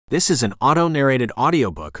This is an auto-narrated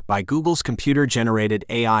audiobook by Google's computer-generated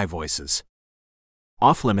AI voices.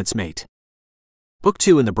 Off Limits Mate. Book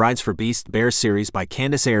 2 in the Brides for Beast Bears series by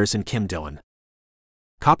Candace Ayers and Kim Dillon.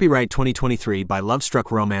 Copyright 2023 by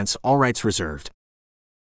Lovestruck Romance, all rights reserved.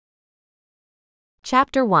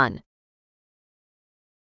 Chapter 1.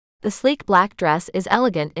 The sleek black dress is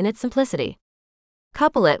elegant in its simplicity.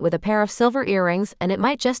 Couple it with a pair of silver earrings and it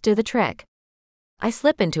might just do the trick. I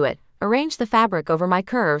slip into it, arrange the fabric over my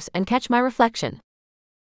curves and catch my reflection.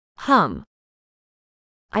 Hum.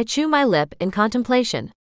 I chew my lip in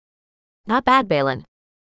contemplation. Not bad, Balin.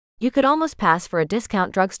 You could almost pass for a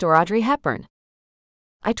discount drugstore Audrey Hepburn.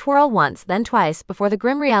 I twirl once, then twice before the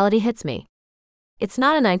grim reality hits me. It's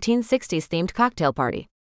not a 1960s themed cocktail party.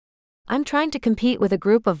 I'm trying to compete with a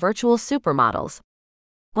group of virtual supermodels.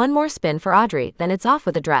 One more spin for Audrey, then it's off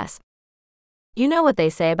with a dress. You know what they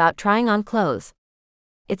say about trying on clothes.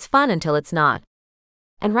 It's fun until it's not.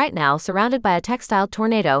 And right now, surrounded by a textile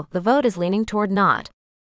tornado, the vote is leaning toward not.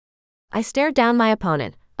 I stare down my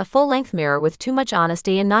opponent, a full-length mirror with too much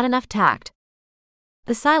honesty and not enough tact.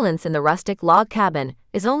 The silence in the rustic log cabin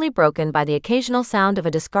is only broken by the occasional sound of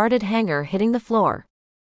a discarded hanger hitting the floor.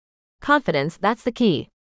 Confidence, that's the key.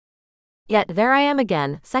 Yet there I am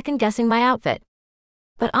again, second-guessing my outfit.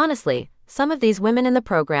 But honestly, some of these women in the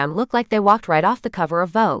program look like they walked right off the cover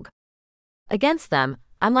of Vogue. Against them,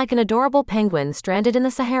 I'm like an adorable penguin stranded in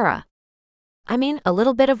the Sahara. I mean, a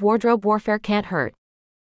little bit of wardrobe warfare can't hurt.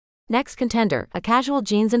 Next contender, a casual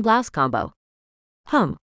jeans and blouse combo.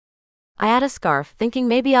 I add a scarf, thinking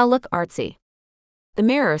maybe I'll look artsy. The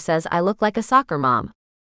mirror says I look like a soccer mom.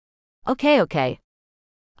 Okay.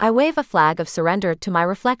 I wave a flag of surrender to my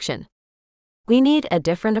reflection. We need a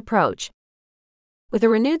different approach. With a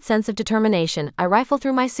renewed sense of determination, I rifle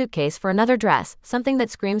through my suitcase for another dress, something that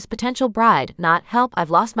screams potential bride, not help, I've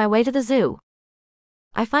lost my way to the zoo.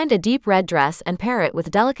 I find a deep red dress and pair it with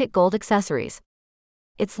delicate gold accessories.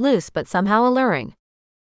 It's loose but somehow alluring.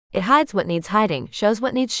 It hides what needs hiding, shows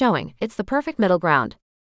what needs showing, it's the perfect middle ground.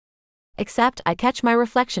 Except I catch my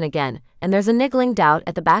reflection again, and there's a niggling doubt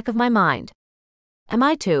at the back of my mind. Am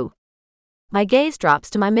I too? My gaze drops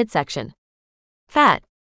to my midsection. Fat.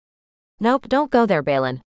 Nope, don't go there,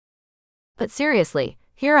 Balin. But seriously,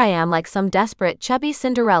 here I am like some desperate, chubby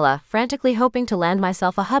Cinderella, frantically hoping to land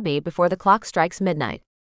myself a hubby before the clock strikes midnight.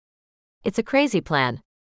 It's a crazy plan.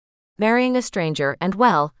 Marrying a stranger and,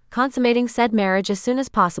 well, consummating said marriage as soon as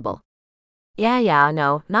possible.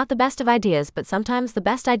 No, not the best of ideas, but sometimes the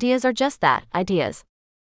best ideas are just that, ideas.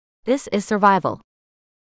 This is survival.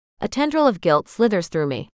 A tendril of guilt slithers through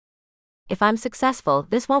me. If I'm successful,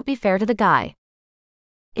 this won't be fair to the guy.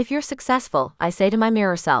 If you're successful, I say to my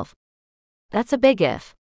mirror self. That's a big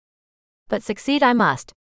if. But succeed I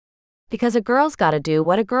must. Because a girl's gotta do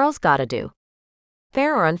what a girl's gotta do.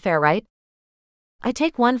 Fair or unfair, right? I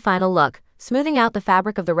take one final look, smoothing out the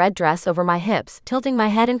fabric of the red dress over my hips, tilting my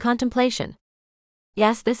head in contemplation.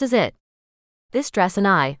 Yes, this is it. This dress and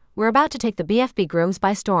I, we're about to take the BFB grooms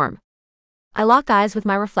by storm. I lock eyes with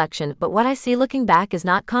my reflection, but what I see looking back is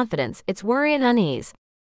not confidence, it's worry and unease.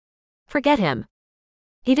 Forget him.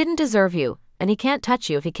 He didn't deserve you, and he can't touch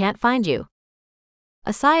you if he can't find you.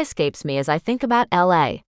 A sigh escapes me as I think about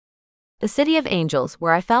L.A. The city of angels,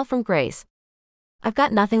 where I fell from grace. I've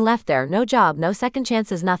got nothing left there, no job, no second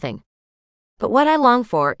chances, nothing. But what I long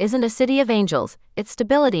for isn't a city of angels, it's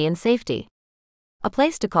stability and safety. A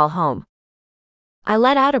place to call home. I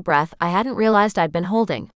let out a breath I hadn't realized I'd been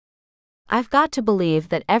holding. I've got to believe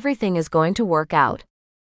that everything is going to work out.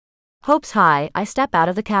 Hopes high, I step out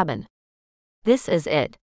of the cabin. This is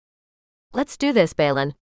it. Let's do this,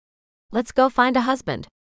 Balin. Let's go find a husband.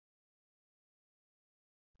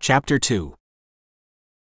 Chapter 2.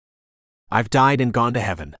 I've died and gone to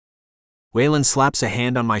heaven. Waylon slaps a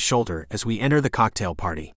hand on my shoulder as we enter the cocktail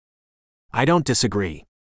party. I don't disagree.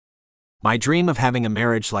 My dream of having a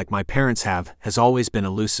marriage like my parents have has always been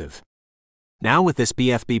elusive. Now with this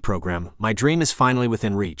BFB program, my dream is finally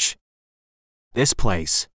within reach. This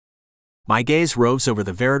place. My gaze roves over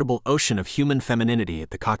the veritable ocean of human femininity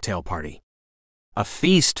at the cocktail party. A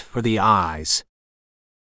feast for the eyes.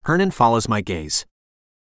 Hernan follows my gaze.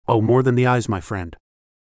 Oh, more than the eyes, my friend.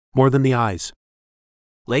 More than the eyes.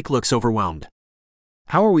 Lake looks overwhelmed.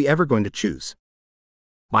 How are we ever going to choose?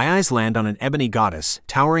 My eyes land on an ebony goddess,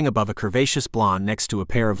 towering above a curvaceous blonde next to a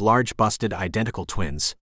pair of large-busted identical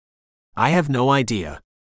twins. I have no idea.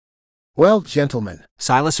 Well, gentlemen,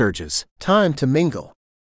 Silas urges. time to mingle.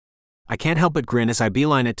 I can't help but grin as I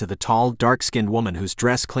beeline it to the tall, dark-skinned woman whose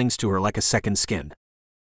dress clings to her like a second skin.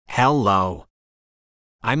 Hello.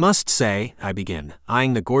 I must say, I begin,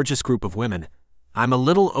 eyeing the gorgeous group of women, I'm a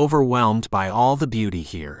little overwhelmed by all the beauty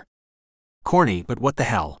here. Corny, but what the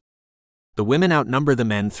hell? The women outnumber the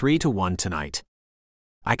men 3-1 tonight.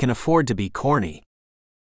 I can afford to be corny.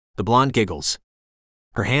 The blonde giggles.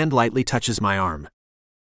 Her hand lightly touches my arm.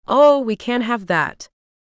 Oh, we can't have that.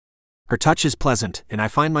 Her touch is pleasant, and I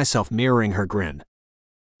find myself mirroring her grin.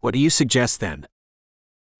 What do you suggest then?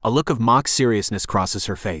 A look of mock seriousness crosses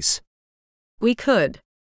her face. We could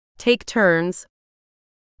take turns.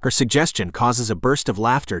 Her suggestion causes a burst of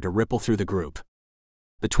laughter to ripple through the group.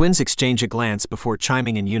 The twins exchange a glance before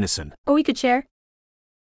chiming in unison. Or we could share.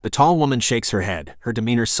 The tall woman shakes her head, her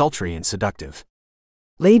demeanor sultry and seductive.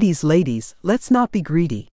 Ladies, let's not be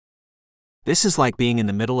greedy. This is like being in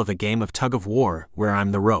the middle of a game of tug-of-war where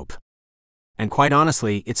I'm the rope. And quite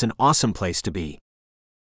honestly, it's an awesome place to be.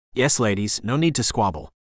 Yes, ladies, no need to squabble.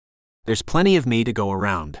 There's plenty of me to go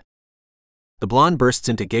around. The blonde bursts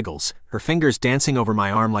into giggles, her fingers dancing over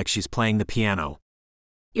my arm like she's playing the piano.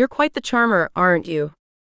 You're quite the charmer, aren't you?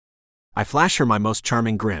 I flash her my most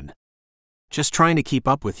charming grin. Just trying to keep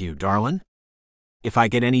up with you, darlin'. If I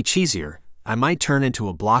get any cheesier, I might turn into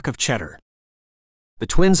a block of cheddar. The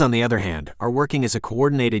twins, on the other hand, are working as a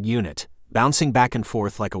coordinated unit, bouncing back and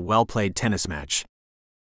forth like a well-played tennis match.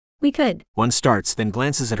 We could. One starts, then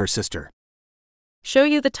glances at her sister. Show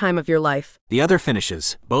you the time of your life. The other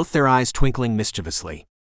finishes, both their eyes twinkling mischievously.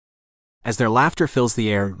 As their laughter fills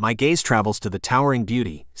the air, my gaze travels to the towering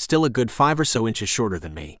beauty, still a good 5 or so inches shorter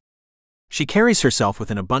than me. She carries herself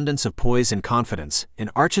with an abundance of poise and confidence,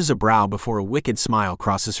 and arches a brow before a wicked smile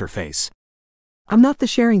crosses her face. I'm not the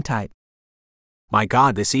sharing type. My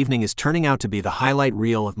God, this evening is turning out to be the highlight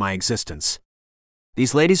reel of my existence.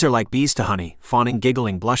 These ladies are like bees to honey, fawning,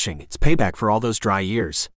 giggling, blushing. It's payback for all those dry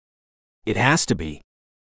years. It has to be.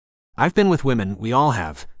 I've been with women, we all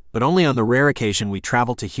have, but only on the rare occasion we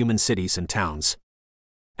travel to human cities and towns.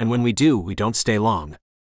 And when we do, we don't stay long.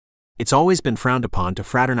 It's always been frowned upon to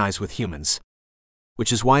fraternize with humans.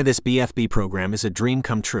 Which is why this BFB program is a dream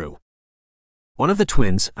come true. One of the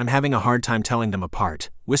twins, I'm having a hard time telling them apart,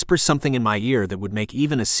 whispers something in my ear that would make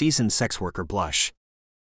even a seasoned sex worker blush.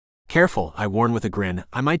 Careful, I warn with a grin,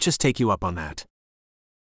 I might just take you up on that.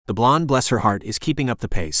 The blonde, bless her heart, is keeping up the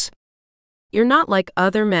pace. You're not like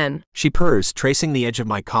other men. She purrs, tracing the edge of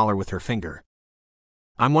my collar with her finger.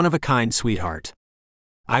 I'm one of a kind, sweetheart.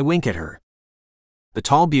 I wink at her. The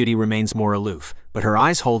tall beauty remains more aloof, but her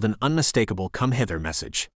eyes hold an unmistakable come hither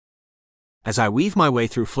message. As I weave my way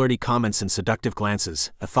through flirty comments and seductive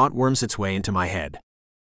glances, a thought worms its way into my head.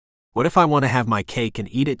 What if I want to have my cake and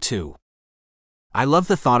eat it too? I love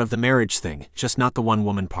the thought of the marriage thing, just not the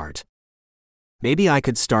one-woman part. Maybe I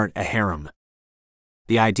could start a harem.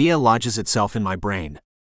 The idea lodges itself in my brain.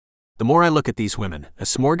 The more I look at these women, a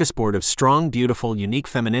smorgasbord of strong, beautiful, unique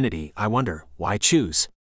femininity, I wonder, why choose?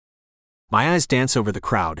 My eyes dance over the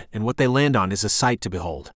crowd, and what they land on is a sight to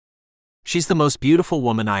behold. She's the most beautiful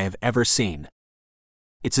woman I have ever seen.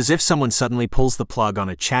 It's as if someone suddenly pulls the plug on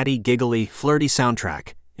a chatty, giggly, flirty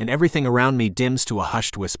soundtrack, and everything around me dims to a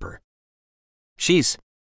hushed whisper.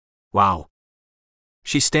 Wow.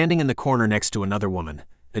 She's standing in the corner next to another woman,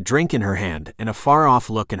 a drink in her hand and a far-off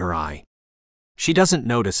look in her eye. She doesn't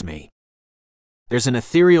notice me. There's an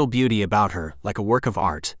ethereal beauty about her, like a work of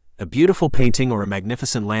art, a beautiful painting or a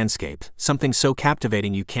magnificent landscape, something so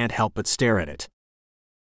captivating you can't help but stare at it.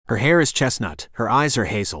 Her hair is chestnut, her eyes are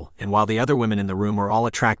hazel, and while the other women in the room are all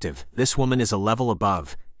attractive, this woman is a level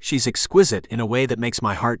above. She's exquisite in a way that makes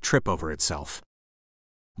my heart trip over itself.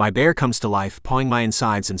 My bear comes to life, pawing my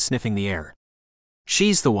insides and sniffing the air.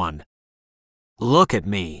 She's the one. Look at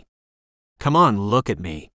me. Come on, look at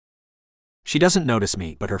me. She doesn't notice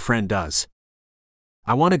me, but her friend does.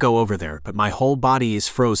 I want to go over there, but my whole body is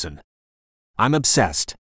frozen. I'm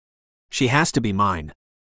obsessed. She has to be mine.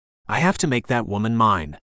 I have to make that woman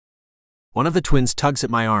mine. One of the twins tugs at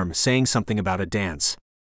my arm, saying something about a dance.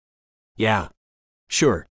 Yeah.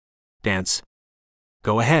 Sure. Dance.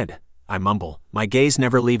 Go ahead, I mumble, my gaze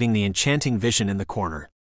never leaving the enchanting vision in the corner.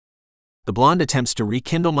 The blonde attempts to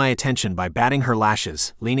rekindle my attention by batting her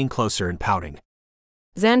lashes, leaning closer and pouting.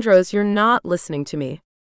 Xandros, you're not listening to me.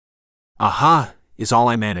 Aha, is all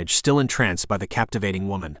I manage, still entranced by the captivating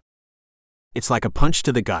woman. It's like a punch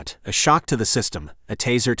to the gut, a shock to the system, a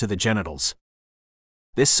taser to the genitals.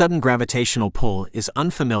 This sudden gravitational pull is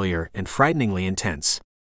unfamiliar and frighteningly intense.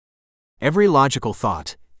 Every logical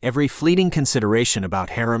thought, every fleeting consideration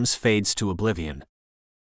about harems fades to oblivion.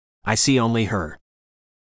 I see only her.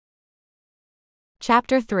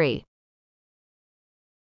 Chapter 3.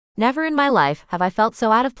 Never in my life have I felt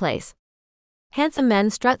so out of place. Handsome men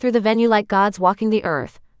strut through the venue like gods walking the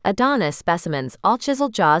earth, Adonis specimens, all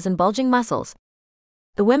chiseled jaws and bulging muscles.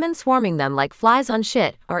 The women swarming them like flies on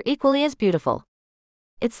shit are equally as beautiful.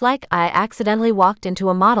 It's like I accidentally walked into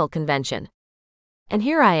a model convention. And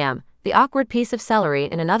here I am, the awkward piece of celery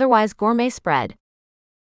in an otherwise gourmet spread.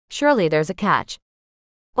 Surely there's a catch.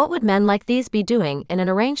 What would men like these be doing in an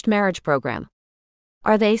arranged marriage program?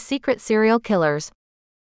 Are they secret serial killers?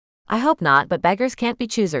 I hope not, but beggars can't be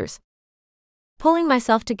choosers. Pulling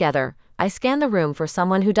myself together, I scan the room for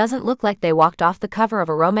someone who doesn't look like they walked off the cover of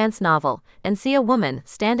a romance novel, and see a woman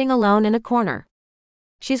standing alone in a corner.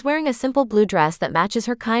 She's wearing a simple blue dress that matches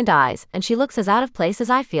her kind eyes, and she looks as out of place as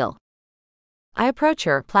I feel. I approach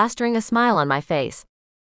her, plastering a smile on my face.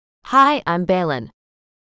 Hi, I'm Balin.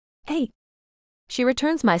 Hey. She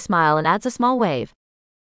returns my smile and adds a small wave.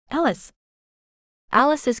 Alice.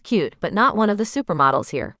 Alice is cute, but not one of the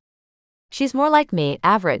supermodels here. She's more like me,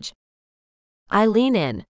 average. I lean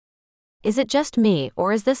in. Is it just me,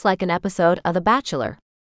 or is this like an episode of The Bachelor?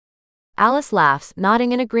 Alice laughs,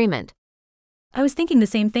 nodding in agreement. I was thinking the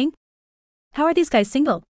same thing. How are these guys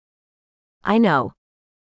single? I know.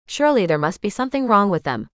 Surely there must be something wrong with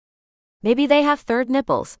them. Maybe they have third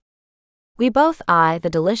nipples. We both eye the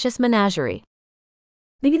delicious menagerie.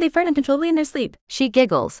 Maybe they fart uncontrollably in their sleep. She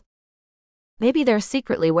giggles. Maybe they're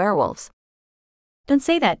secretly werewolves. Don't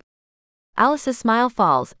say that. Alice's smile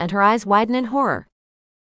falls, and her eyes widen in horror.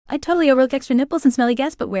 I'd totally overlook extra nipples and smelly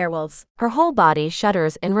guests, but werewolves. Her whole body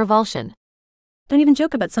shudders in revulsion. Don't even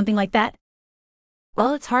joke about something like that.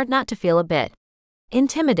 Well, it's hard not to feel a bit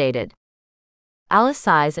intimidated. Alice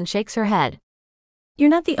sighs and shakes her head. You're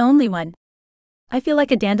not the only one. I feel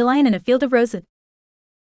like a dandelion in a field of roses.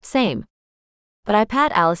 Same. But I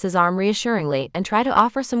pat Alice's arm reassuringly and try to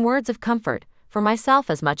offer some words of comfort, for myself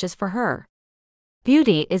as much as for her.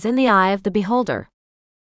 Beauty is in the eye of the beholder.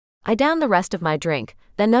 I down the rest of my drink,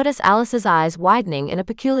 then notice Alice's eyes widening in a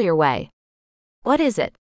peculiar way. What is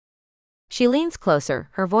it? She leans closer,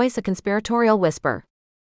 her voice a conspiratorial whisper.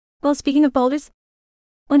 Well, speaking of boulders,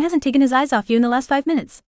 one hasn't taken his eyes off you in the last 5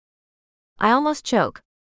 minutes. I almost choke.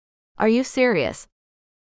 Are you serious?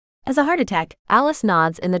 As a heart attack. Alice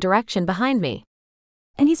nods in the direction behind me.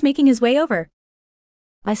 And he's making his way over.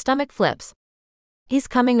 My stomach flips. He's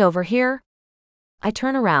coming over here? I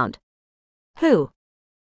turn around. Who?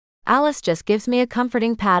 Alice just gives me a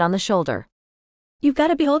comforting pat on the shoulder. You've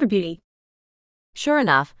got a beholder, beauty. Sure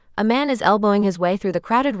enough, a man is elbowing his way through the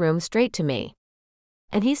crowded room straight to me.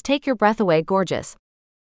 And he's take your breath away gorgeous.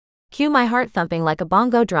 Cue my heart thumping like a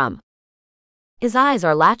bongo drum. His eyes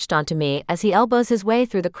are latched onto me as he elbows his way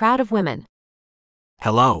through the crowd of women.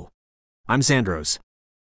 Hello. I'm Xandros.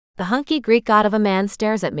 The hunky Greek god of a man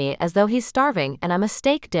stares at me as though he's starving and I'm a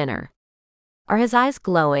steak dinner. Are his eyes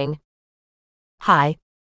glowing? Hi.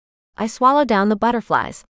 I swallow down the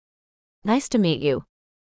butterflies. Nice to meet you.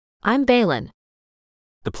 I'm Balin.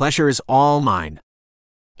 The pleasure is all mine.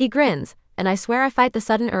 He grins, and I swear I fight the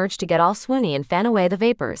sudden urge to get all swoony and fan away the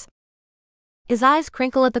vapors. His eyes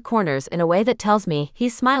crinkle at the corners in a way that tells me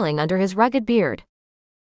he's smiling under his rugged beard.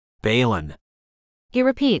 Balin. He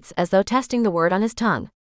repeats as though testing the word on his tongue.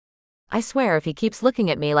 I swear if he keeps looking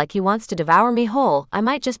at me like he wants to devour me whole, I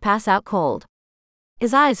might just pass out cold.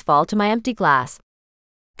 His eyes fall to my empty glass.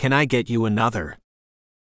 Can I get you another?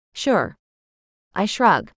 Sure. I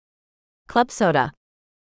shrug. Club soda.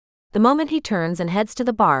 The moment he turns and heads to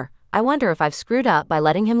the bar, I wonder if I've screwed up by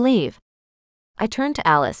letting him leave. I turn to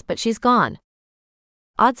Alice, but she's gone.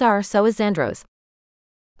 Odds are so is Xandros.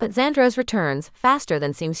 But Xandros returns, faster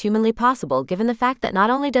than seems humanly possible given the fact that not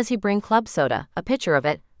only does he bring club soda, a pitcher of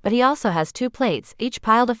it, but he also has 2 plates, each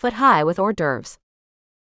piled a foot high with hors d'oeuvres.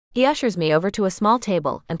 He ushers me over to a small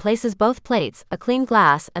table and places both plates, a clean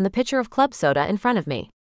glass, and the pitcher of club soda in front of me.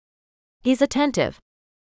 He's attentive.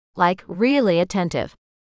 Like, really attentive.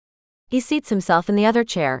 He seats himself in the other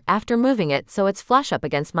chair after moving it so it's flush up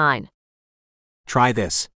against mine. Try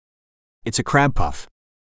this. It's a crab puff.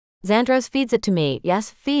 Xandros feeds it to me, yes,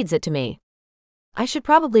 feeds it to me. I should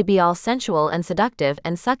probably be all sensual and seductive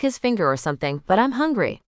and suck his finger or something, but I'm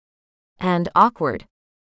hungry. And awkward.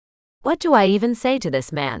 What do I even say to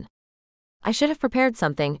this man? I should have prepared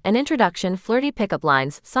something, an introduction, flirty pickup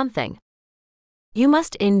lines, something. You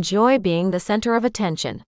must enjoy being the center of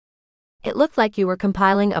attention. It looked like you were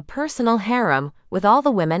compiling a personal harem with all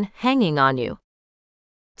the women hanging on you.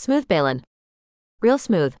 Smooth, Balin. Real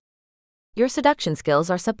smooth. Your seduction skills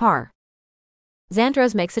are subpar.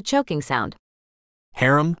 Xandros makes a choking sound.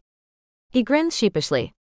 Harem? He grins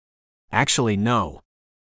sheepishly. Actually, no.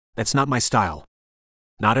 That's not my style.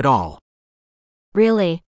 Not at all.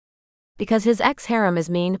 Really? Because his ex-harem is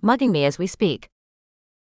mean, mugging me as we speak.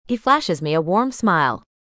 He flashes me a warm smile.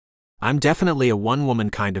 I'm definitely a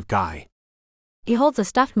one-woman kind of guy. He holds a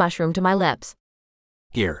stuffed mushroom to my lips.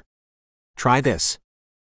 Here. Try this.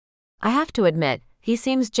 I have to admit, he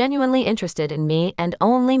seems genuinely interested in me and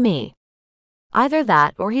only me. Either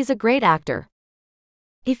that or he's a great actor.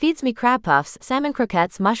 He feeds me crab puffs, salmon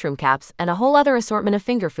croquettes, mushroom caps, and a whole other assortment of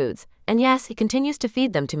finger foods, and yes, he continues to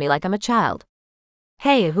feed them to me like I'm a child.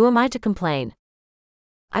 Hey, who am I to complain?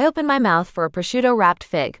 I open my mouth for a prosciutto-wrapped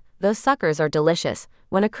fig. Those suckers are delicious,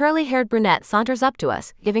 when a curly-haired brunette saunters up to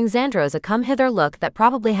us, giving Xandros a come-hither look that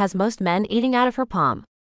probably has most men eating out of her palm.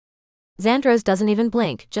 Xandros doesn't even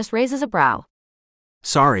blink, just raises a brow.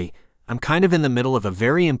 Sorry, I'm kind of in the middle of a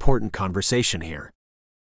very important conversation here.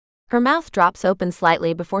 Her mouth drops open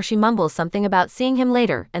slightly before she mumbles something about seeing him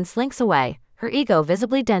later and slinks away, her ego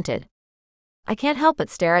visibly dented. I can't help but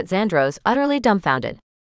stare at Xandros, utterly dumbfounded.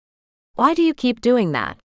 Why do you keep doing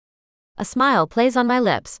that? A smile plays on my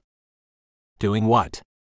lips. Doing what?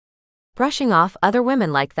 Brushing off other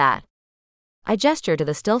women like that. I gesture to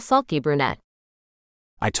the still sulky brunette.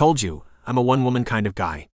 I told you, I'm a one-woman kind of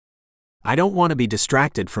guy. I don't want to be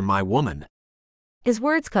distracted from my woman. His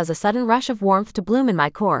words cause a sudden rush of warmth to bloom in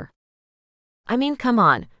my core. I mean, come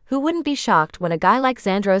on, who wouldn't be shocked when a guy like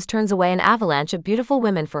Xandros turns away an avalanche of beautiful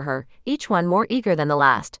women for her, each one more eager than the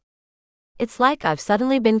last? It's like I've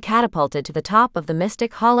suddenly been catapulted to the top of the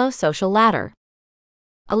mystic hollow social ladder.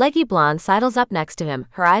 A leggy blonde sidles up next to him,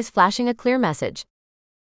 her eyes flashing a clear message.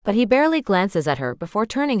 But he barely glances at her before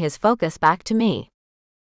turning his focus back to me.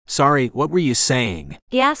 Sorry, what were you saying?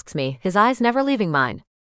 He asks me, his eyes never leaving mine.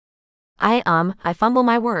 I fumble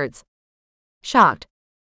my words. Shocked.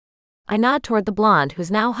 I nod toward the blonde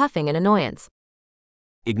who's now huffing in annoyance.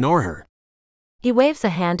 Ignore her. He waves a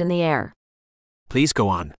hand in the air. Please go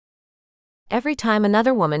on. Every time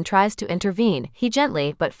another woman tries to intervene, he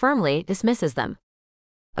gently but firmly dismisses them.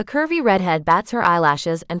 A curvy redhead bats her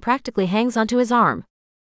eyelashes and practically hangs onto his arm.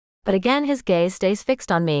 But again his gaze stays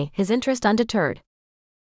fixed on me, his interest undeterred.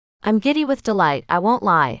 I'm giddy with delight, I won't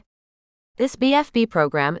lie. This BFB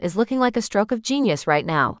program is looking like a stroke of genius right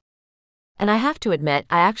now. And I have to admit,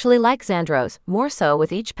 I actually like Xandros, more so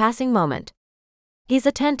with each passing moment. He's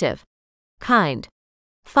attentive, kind,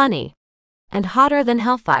 funny, and hotter than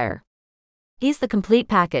hellfire. He's the complete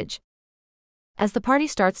package. As the party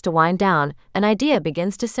starts to wind down, an idea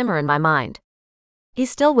begins to simmer in my mind. He's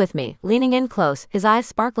still with me, leaning in close, his eyes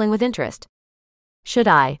sparkling with interest. Should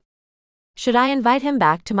I invite him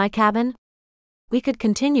back to my cabin? We could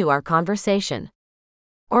continue our conversation.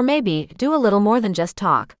 Or maybe, do a little more than just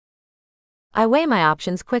talk. I weigh my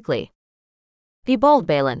options quickly. Be bold,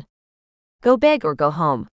 Balin. Go big or go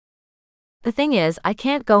home. The thing is, I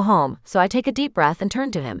can't go home, so I take a deep breath and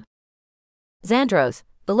turn to him. Xandros,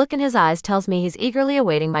 the look in his eyes tells me he's eagerly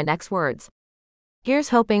awaiting my next words. Here's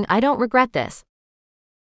hoping I don't regret this.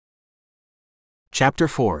 Chapter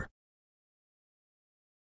 4.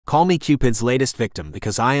 Call me Cupid's latest victim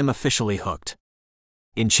because I am officially hooked.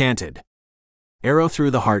 Enchanted. Arrow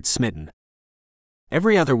through the heart smitten.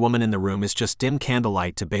 Every other woman in the room is just dim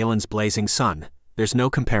candlelight to Balin's blazing sun, there's no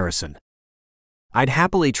comparison. I'd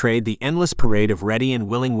happily trade the endless parade of ready and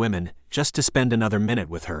willing women just to spend another minute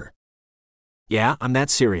with her. Yeah, I'm that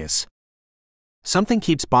serious. Something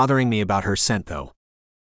keeps bothering me about her scent though.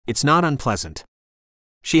 It's not unpleasant.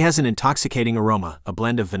 She has an intoxicating aroma, a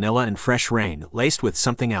blend of vanilla and fresh rain laced with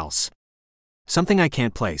something else. Something I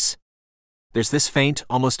can't place. There's this faint,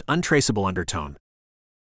 almost untraceable undertone.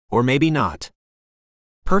 Or maybe not.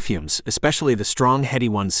 Perfumes, especially the strong heady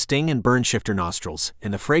ones, sting and burn shifter nostrils,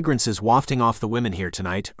 and the fragrances wafting off the women here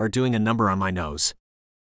tonight are doing a number on my nose.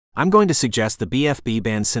 I'm going to suggest the BFB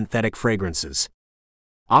bans synthetic fragrances.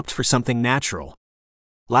 Opt for something natural.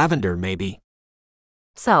 Lavender, maybe.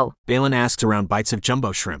 So, Balin asks around bites of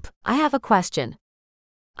jumbo shrimp. I have a question.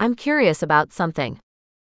 I'm curious about something.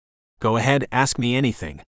 Go ahead, ask me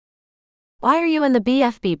anything. Why are you in the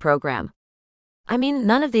BFB program? I mean,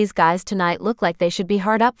 none of these guys tonight look like they should be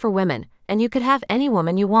hard up for women, and you could have any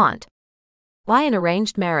woman you want. Why an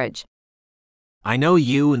arranged marriage? I know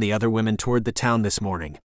you and the other women toured the town this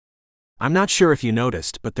morning. I'm not sure if you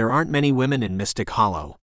noticed, but there aren't many women in Mystic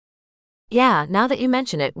Hollow. Yeah, now that you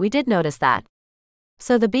mention it, we did notice that.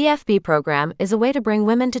 So the BFB program is a way to bring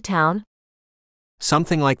women to town?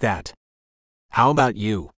 Something like that. How about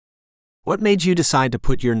you? What made you decide to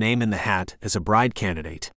put your name in the hat as a bride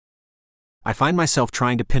candidate? I find myself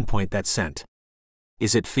trying to pinpoint that scent.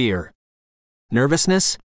 Is it fear?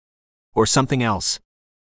 Nervousness? Or something else?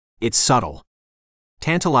 It's subtle.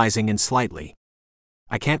 Tantalizing and slightly.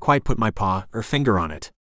 I can't quite put my paw or finger on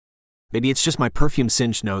it. Maybe it's just my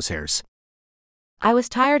perfume-singed nose hairs. I was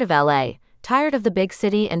tired of LA, tired of the big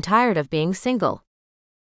city and tired of being single.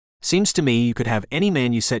 Seems to me you could have any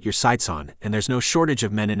man you set your sights on, and there's no shortage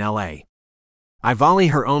of men in LA. I volley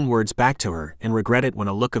her own words back to her and regret it when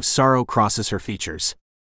a look of sorrow crosses her features.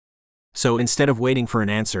 So instead of waiting for an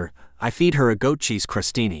answer, I feed her a goat cheese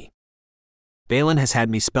crostini. Balin has had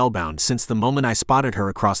me spellbound since the moment I spotted her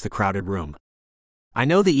across the crowded room. I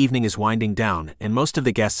know the evening is winding down and most of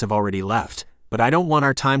the guests have already left, but I don't want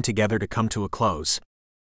our time together to come to a close.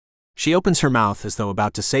 She opens her mouth as though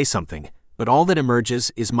about to say something, but all that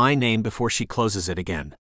emerges is my name before she closes it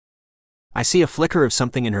again. I see a flicker of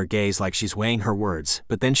something in her gaze like she's weighing her words,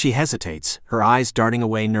 but then she hesitates, her eyes darting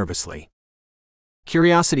away nervously.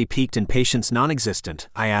 Curiosity piqued and patience non-existent,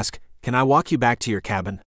 I ask, "Can I walk you back to your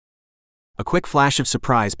cabin?" A quick flash of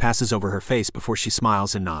surprise passes over her face before she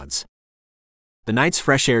smiles and nods. The night's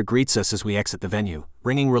fresh air greets us as we exit the venue,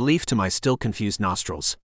 bringing relief to my still confused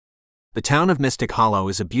nostrils. The town of Mystic Hollow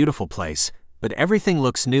is a beautiful place, but everything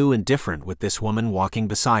looks new and different with this woman walking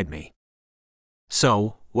beside me.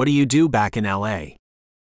 "So, what do you do back in LA?"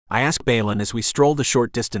 I ask Balin as we stroll the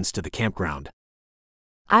short distance to the campground.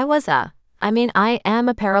 I am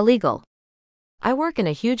a paralegal. I work in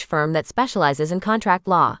a huge firm that specializes in contract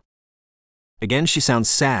law. Again she sounds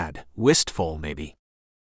sad, wistful maybe.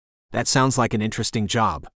 That sounds like an interesting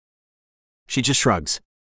job. She just shrugs.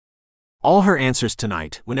 All her answers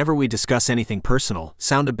tonight, whenever we discuss anything personal,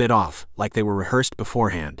 sound a bit off, like they were rehearsed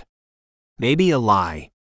beforehand. Maybe a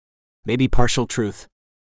lie. Maybe partial truth.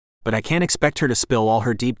 But I can't expect her to spill all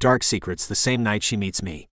her deep dark secrets the same night she meets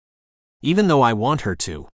me. Even though I want her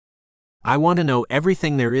to. I want to know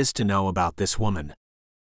everything there is to know about this woman.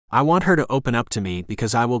 I want her to open up to me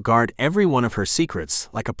because I will guard every one of her secrets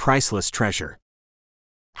like a priceless treasure.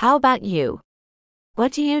 How about you?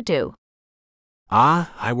 What do you do?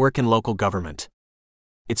 I work in local government.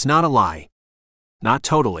 It's not a lie. Not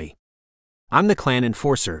totally. I'm the clan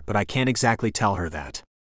enforcer, but I can't exactly tell her that.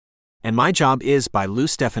 And my job is, by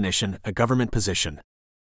loose definition, a government position.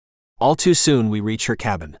 All too soon we reach her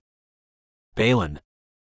cabin. Balin.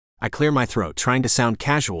 I clear my throat, trying to sound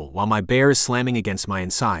casual while my bear is slamming against my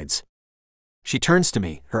insides. She turns to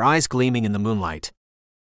me, her eyes gleaming in the moonlight.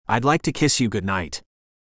 "I'd like to kiss you goodnight."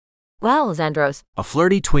 Well, Zandros, A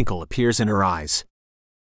flirty twinkle appears in her eyes.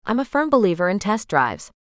 I'm a firm believer in test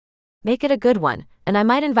drives. Make it a good one, and I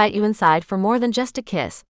might invite you inside for more than just a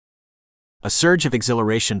kiss. A surge of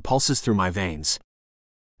exhilaration pulses through my veins.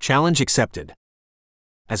 Challenge accepted.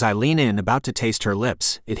 As I lean in, about to taste her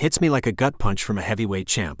lips, it hits me like a gut punch from a heavyweight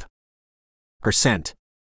champ. Her scent.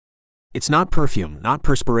 It's not perfume, not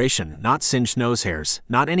perspiration, not singed nose hairs,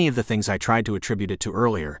 not any of the things I tried to attribute it to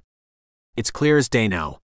earlier. It's clear as day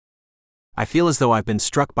now. I feel as though I've been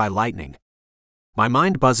struck by lightning. My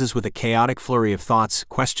mind buzzes with a chaotic flurry of thoughts,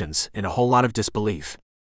 questions, and a whole lot of disbelief.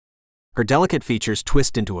 Her delicate features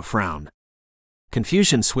twist into a frown.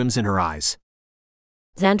 Confusion swims in her eyes.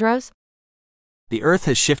 Zandros? The earth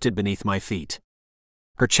has shifted beneath my feet.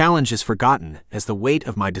 Her challenge is forgotten as the weight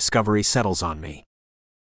of my discovery settles on me.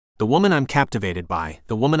 The woman I'm captivated by,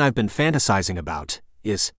 the woman I've been fantasizing about,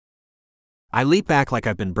 is... I leap back like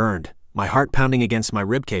I've been burned, my heart pounding against my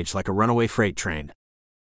ribcage like a runaway freight train.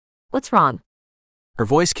 What's wrong? Her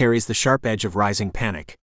voice carries the sharp edge of rising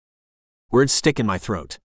panic. Words stick in my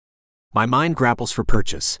throat. My mind grapples for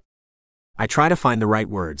purchase. I try to find the right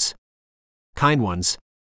words. Kind ones.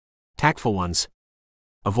 Tactful ones.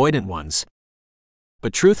 Avoidant ones.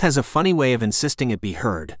 But truth has a funny way of insisting it be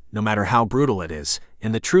heard, no matter how brutal it is,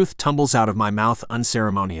 and the truth tumbles out of my mouth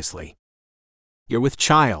unceremoniously. You're with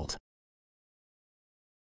child.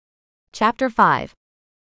 Chapter 5.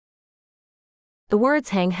 The words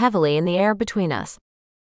hang heavily in the air between us.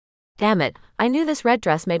 Damn it, I knew this red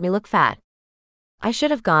dress made me look fat. I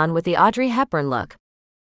should have gone with the Audrey Hepburn look.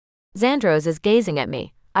 Zandros is gazing at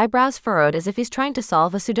me, eyebrows furrowed as if he's trying to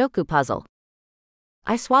solve a Sudoku puzzle.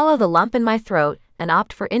 I swallow the lump in my throat and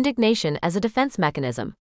opt for indignation as a defense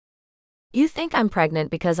mechanism. You think I'm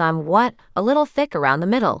pregnant because I'm, what, a little thick around the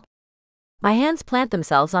middle. My hands plant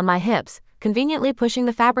themselves on my hips, conveniently pushing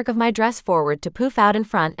the fabric of my dress forward to poof out in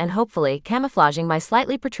front and hopefully camouflaging my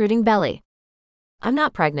slightly protruding belly. I'm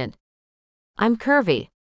not pregnant. I'm curvy.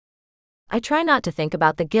 I try not to think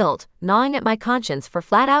about the guilt gnawing at my conscience for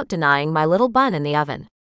flat out denying my little bun in the oven.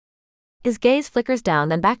 His gaze flickers down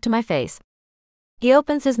then back to my face. He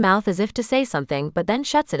opens his mouth as if to say something but then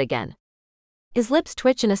shuts it again. His lips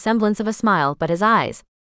twitch in a semblance of a smile, but his eyes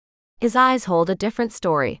hold a different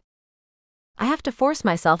story. I have to force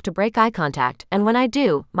myself to break eye contact, and when I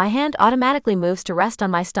do, my hand automatically moves to rest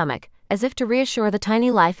on my stomach, as if to reassure the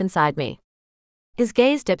tiny life inside me. His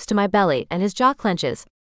gaze dips to my belly and his jaw clenches.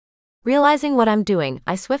 Realizing what I'm doing,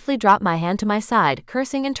 I swiftly drop my hand to my side,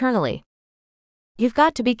 cursing internally. You've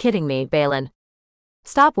got to be kidding me, Balin.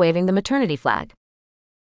 Stop waving the maternity flag.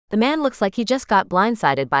 The man looks like he just got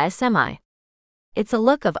blindsided by a semi. It's a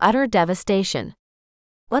look of utter devastation.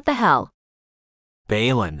 What the hell?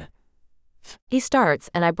 Balin. He starts,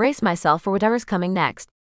 and I brace myself for whatever's coming next.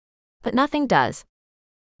 But nothing does.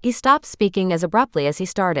 He stops speaking as abruptly as he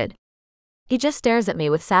started. He just stares at me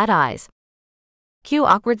with sad eyes. Cue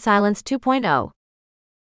awkward silence 2.0.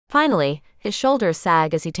 Finally, his shoulders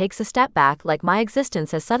sag as he takes a step back, like my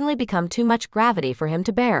existence has suddenly become too much gravity for him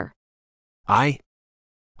to bear.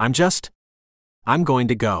 I'm going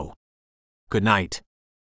to go. Good night.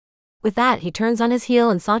 With that, he turns on his heel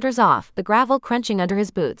and saunters off, the gravel crunching under his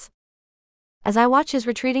boots. As I watch his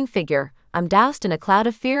retreating figure, I'm doused in a cloud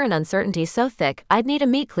of fear and uncertainty so thick I'd need a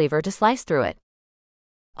meat cleaver to slice through it.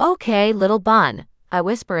 Okay, little bun, I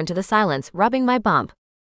whisper into the silence, rubbing my bump.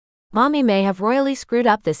 Mommy may have royally screwed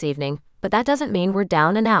up this evening, but that doesn't mean we're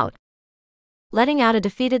down and out. Letting out a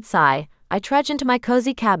defeated sigh, I trudge into my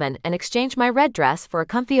cozy cabin and exchange my red dress for a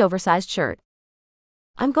comfy oversized shirt.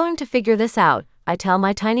 I'm going to figure this out, I tell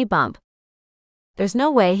my tiny bump. There's no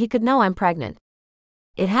way he could know I'm pregnant.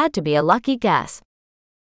 It had to be a lucky guess.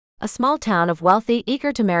 A small town of wealthy,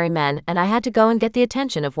 eager to marry men, and I had to go and get the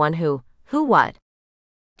attention of one who what?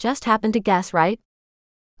 Just happened to guess right?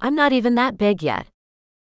 I'm not even that big yet.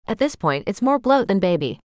 At this point, it's more bloat than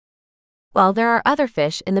baby. Well, there are other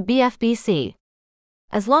fish in the BFBC.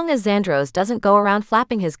 As long as Xandros doesn't go around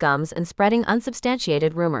flapping his gums and spreading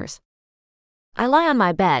unsubstantiated rumors. I lie on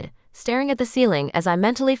my bed, staring at the ceiling as I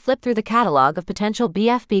mentally flip through the catalog of potential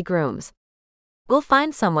BFB grooms. We'll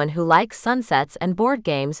find someone who likes sunsets and board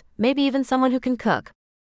games, maybe even someone who can cook.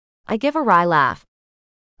 I give a wry laugh.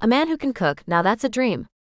 A man who can cook, now that's a dream.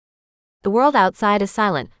 The world outside is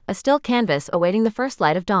silent, a still canvas awaiting the first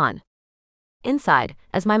light of dawn. Inside,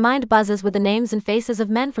 as my mind buzzes with the names and faces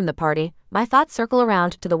of men from the party, my thoughts circle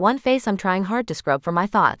around to the one face I'm trying hard to scrub from my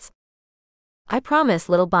thoughts. I promise,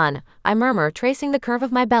 little bun, I murmur, tracing the curve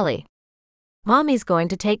of my belly. Mommy's going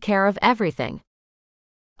to take care of everything.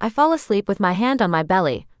 I fall asleep with my hand on my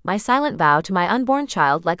belly, my silent vow to my unborn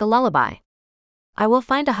child like a lullaby. I will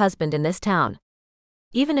find a husband in this town.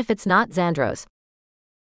 Even if it's not Xandros.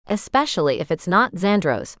 Especially if it's not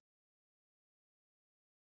Xandros.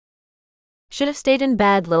 Should have stayed in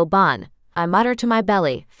bed, little bun, I mutter to my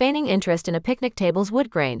belly, feigning interest in a picnic table's wood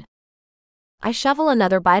grain. I shovel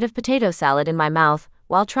another bite of potato salad in my mouth,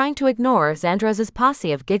 while trying to ignore Xandros's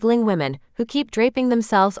posse of giggling women who keep draping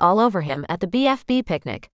themselves all over him at the BFB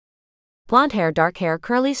picnic. Blonde hair, dark hair,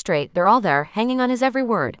 curly, straight, they're all there, hanging on his every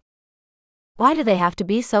word. Why do they have to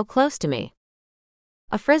be so close to me?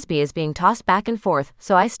 A frisbee is being tossed back and forth,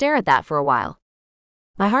 so I stare at that for a while.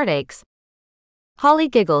 My heart aches. Holly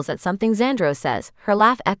giggles at something Xandros says, her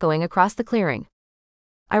laugh echoing across the clearing.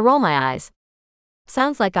 I roll my eyes.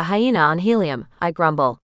 Sounds like a hyena on helium, I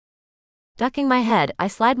grumble. Ducking my head, I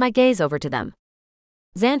slide my gaze over to them.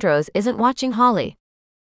 Xandros isn't watching Holly.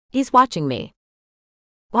 He's watching me.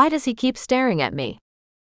 Why does he keep staring at me?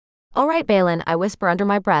 All right, Balin, I whisper under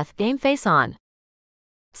my breath, game face on.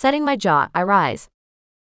 Setting my jaw, I rise.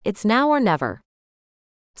 It's now or never.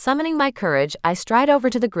 Summoning my courage, I stride over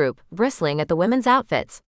to the group, bristling at the women's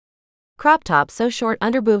outfits. Crop tops so short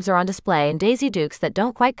underboobs are on display and Daisy Dukes that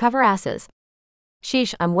don't quite cover asses.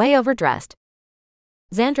 Sheesh, I'm way overdressed.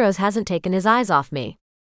 Xandros hasn't taken his eyes off me.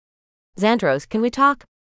 Xandros, can we talk?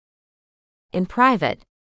 In private.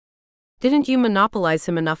 Didn't you monopolize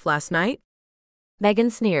him enough last night? Megan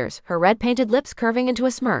sneers, her red-painted lips curving into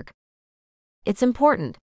a smirk. It's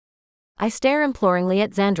important. I stare imploringly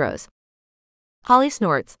at Xandros. Holly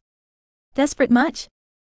snorts. Desperate much?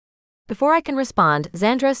 Before I can respond,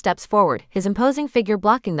 Xandros steps forward, his imposing figure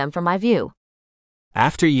blocking them from my view.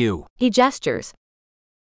 After you. He gestures.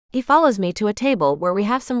 He follows me to a table where we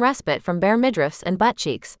have some respite from bare midriffs and butt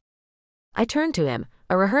cheeks. I turn to him,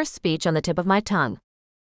 a rehearsed speech on the tip of my tongue.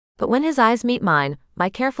 But when his eyes meet mine, my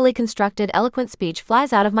carefully constructed eloquent speech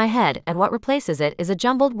flies out of my head and what replaces it is a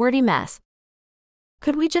jumbled wordy mess.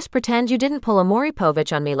 Could we just pretend you didn't pull a Maury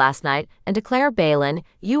Povich on me last night and declare, Balin,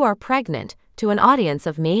 you are pregnant, to an audience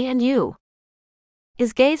of me and you?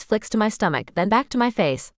 His gaze flicks to my stomach, then back to my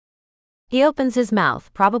face. He opens his mouth,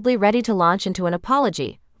 probably ready to launch into an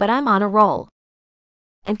apology, but I'm on a roll.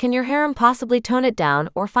 And can your harem possibly tone it down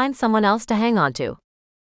or find someone else to hang on to?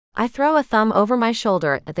 I throw a thumb over my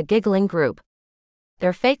shoulder at the giggling group.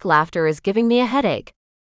 Their fake laughter is giving me a headache.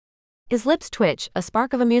 His lips twitch, a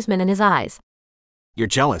spark of amusement in his eyes. You're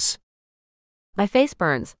jealous. My face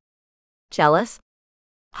burns. Jealous?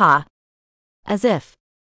 Ha. As if.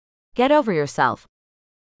 Get over yourself.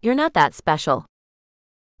 You're not that special.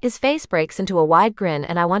 His face breaks into a wide grin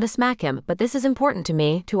and I want to smack him, but this is important to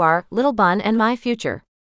me, to our little bun and my future.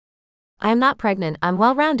 I am not pregnant, I'm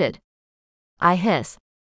well-rounded. I hiss.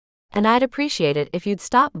 And I'd appreciate it if you'd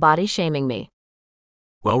stop body shaming me.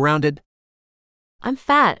 Well-rounded? I'm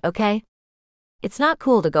fat, okay? It's not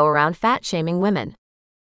cool to go around fat-shaming women.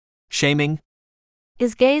 Shaming?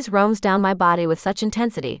 His gaze roams down my body with such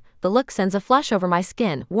intensity, the look sends a flush over my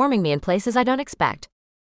skin, warming me in places I don't expect.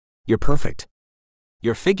 You're perfect.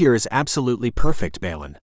 Your figure is absolutely perfect,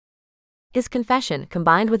 Balin. His confession,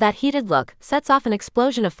 combined with that heated look, sets off an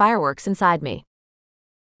explosion of fireworks inside me.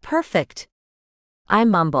 Perfect. I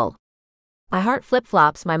mumble. My heart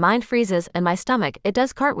flip-flops, my mind freezes, and my stomach, it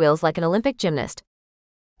does cartwheels like an Olympic gymnast.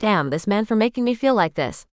 Damn this man for making me feel like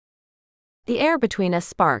this. The air between us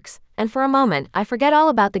sparks, and for a moment, I forget all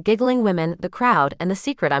about the giggling women, the crowd, and the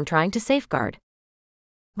secret I'm trying to safeguard.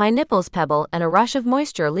 My nipples pebble, and a rush of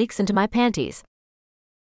moisture leaks into my panties.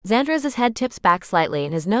 Xandros' head tips back slightly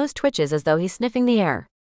and his nose twitches as though he's sniffing the air.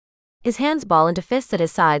 His hands ball into fists at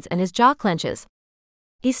his sides and his jaw clenches.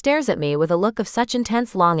 He stares at me with a look of such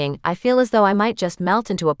intense longing, I feel as though I might just melt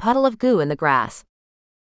into a puddle of goo in the grass.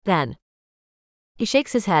 Then he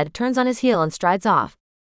shakes his head, turns on his heel and strides off.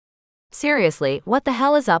 Seriously, what the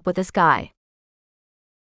hell is up with this guy?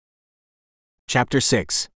 Chapter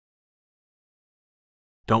 6.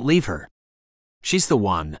 Don't leave her. She's the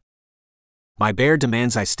one. My bear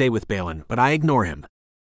demands I stay with Balin, but I ignore him.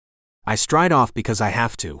 I stride off because I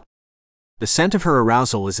have to. The scent of her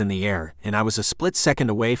arousal is in the air, and I was a split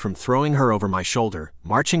second away from throwing her over my shoulder,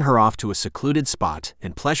 marching her off to a secluded spot,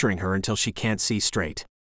 and pleasuring her until she can't see straight.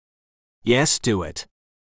 Yes, do it.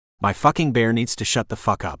 My fucking bear needs to shut the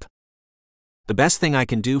fuck up. The best thing I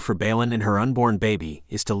can do for Balin and her unborn baby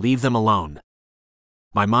is to leave them alone.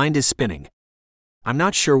 My mind is spinning. I'm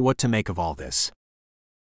not sure what to make of all this.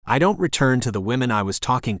 I don't return to the women I was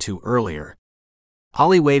talking to earlier.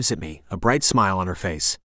 Holly waves at me, a bright smile on her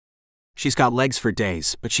face. She's got legs for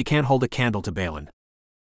days, but she can't hold a candle to Balin.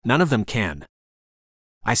 None of them can.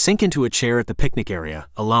 I sink into a chair at the picnic area,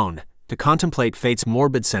 alone, to contemplate fate's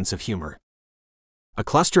morbid sense of humor. A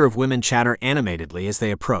cluster of women chatter animatedly as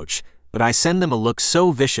they approach, but I send them a look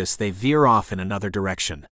so vicious they veer off in another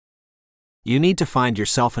direction. You need to find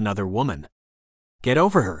yourself another woman. Get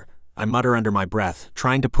over her, I mutter under my breath,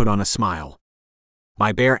 trying to put on a smile.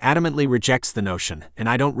 My bear adamantly rejects the notion, and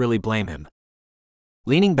I don't really blame him.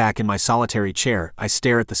 Leaning back in my solitary chair, I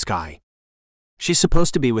stare at the sky. She's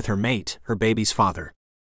supposed to be with her mate, her baby's father.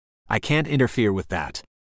 I can't interfere with that.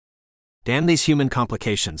 Damn these human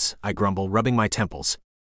complications, I grumble, rubbing my temples.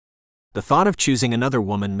 The thought of choosing another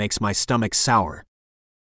woman makes my stomach sour.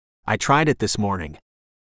 I tried it this morning.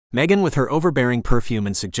 Megan with her overbearing perfume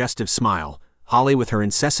and suggestive smile, Holly with her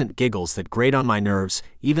incessant giggles that grate on my nerves,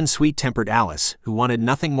 even sweet-tempered Alice, who wanted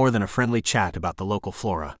nothing more than a friendly chat about the local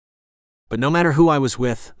flora. But no matter who I was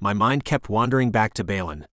with, my mind kept wandering back to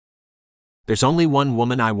Balin. There's only one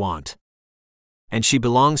woman I want. And she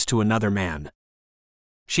belongs to another man.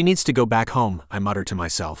 She needs to go back home, I mutter to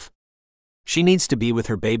myself. She needs to be with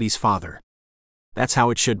her baby's father. That's how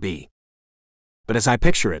it should be. But as I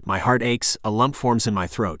picture it, my heart aches, a lump forms in my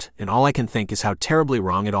throat, and all I can think is how terribly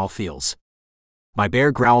wrong it all feels. My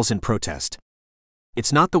bear growls in protest.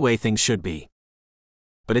 It's not the way things should be.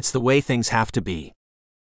 But it's the way things have to be.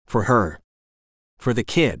 For her. For the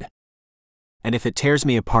kid. And if it tears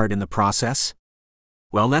me apart in the process?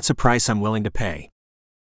 Well, that's a price I'm willing to pay.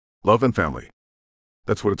 Love and family.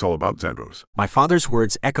 That's what it's all about, Xandros. My father's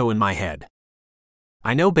words echo in my head.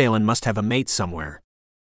 I know Balin must have a mate somewhere.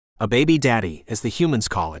 A baby daddy, as the humans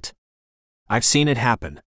call it. I've seen it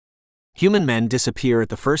happen. Human men disappear at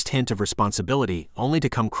the first hint of responsibility, only to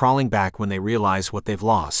come crawling back when they realize what they've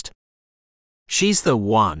lost. She's the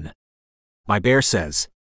one. My bear says.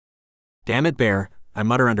 Damn it, bear, I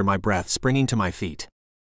mutter under my breath, springing to my feet.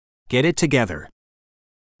 Get it together.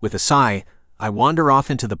 With a sigh, I wander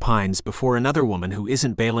off into the pines before another woman who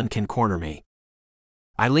isn't Balin can corner me.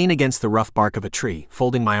 I lean against the rough bark of a tree,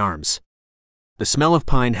 folding my arms. The smell of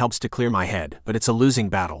pine helps to clear my head, but it's a losing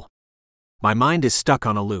battle. My mind is stuck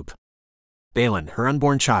on a loop. Balin, her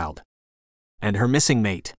unborn child. And her missing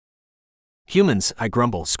mate. Humans, I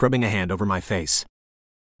grumble, scrubbing a hand over my face.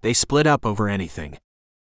 They split up over anything.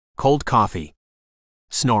 Cold coffee.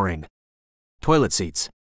 Snoring. Toilet seats.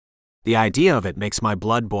 The idea of it makes my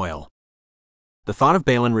blood boil. The thought of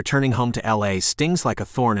Balin returning home to LA stings like a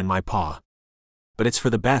thorn in my paw. But it's for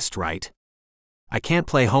the best, right? I can't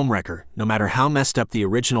play homewrecker, no matter how messed up the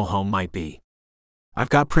original home might be. I've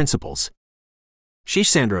got principles.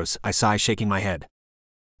 Sheesh, Xandros, I sigh, shaking my head.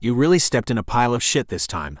 You really stepped in a pile of shit this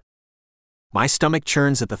time. My stomach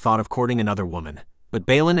churns at the thought of courting another woman, but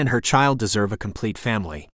Balin and her child deserve a complete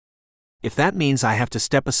family. If that means I have to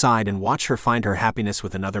step aside and watch her find her happiness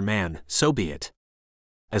with another man, so be it.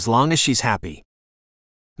 As long as she's happy.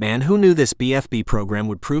 Man, who knew this BFB program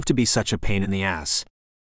would prove to be such a pain in the ass?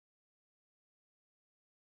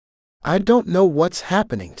 I don't know what's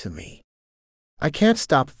happening to me. I can't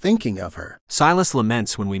stop thinking of her. Silas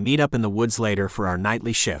laments when we meet up in the woods later for our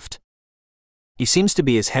nightly shift. He seems to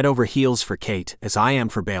be as head over heels for Kate as I am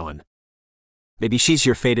for Balin. Maybe she's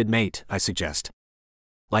your fated mate, I suggest.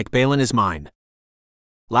 Like Balin is mine.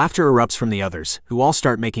 Laughter erupts from the others, who all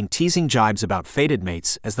start making teasing jibes about fated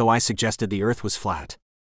mates as though I suggested the earth was flat.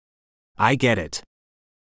 I get it.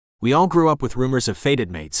 We all grew up with rumors of fated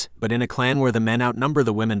mates, but in a clan where the men outnumber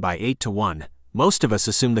the women by 8 to 1, most of us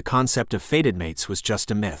assumed the concept of fated mates was just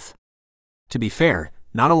a myth. To be fair,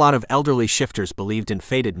 not a lot of elderly shifters believed in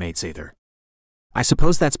fated mates either. I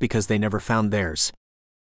suppose that's because they never found theirs.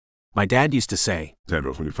 My dad used to say,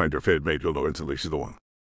 Sandros, when you find your fated mate, you'll know instantly she's the one.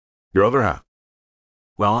 Your other half.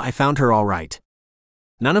 Well, I found her all right.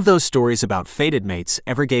 None of those stories about fated mates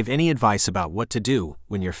ever gave any advice about what to do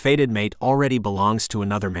when your fated mate already belongs to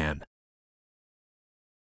another man.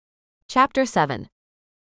 Chapter 7.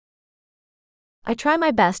 I try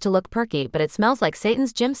my best to look perky, but it smells like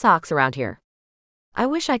Satan's gym socks around here. I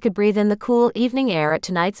wish I could breathe in the cool evening air at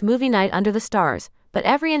tonight's movie night under the stars, but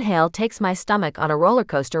every inhale takes my stomach on a roller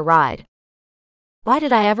coaster ride. Why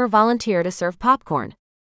did I ever volunteer to serve popcorn?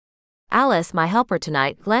 Alice, my helper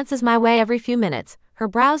tonight, glances my way every few minutes, her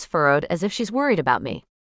brows furrowed as if she's worried about me.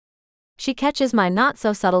 She catches my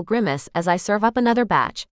not-so-subtle grimace as I serve up another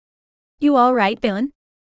batch. You all right, Balin?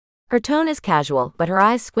 Her tone is casual, but her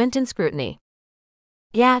eyes squint in scrutiny.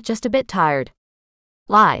 Yeah, just a bit tired.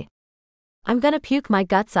 Lie. I'm gonna puke my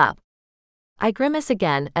guts up. I grimace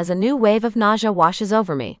again as a new wave of nausea washes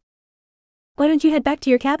over me. Why don't you head back to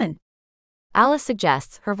your cabin? Alice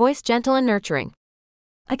suggests, her voice gentle and nurturing.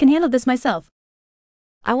 I can handle this myself.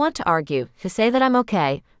 I want to argue, to say that I'm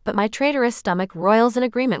okay, but my traitorous stomach roils in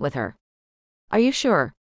agreement with her. Are you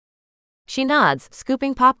sure? She nods,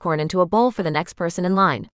 scooping popcorn into a bowl for the next person in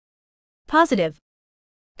line. Positive.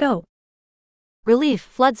 Go. Relief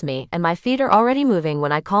floods me, and my feet are already moving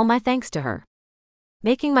when I call my thanks to her.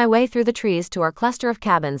 Making my way through the trees to our cluster of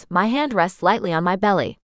cabins, my hand rests lightly on my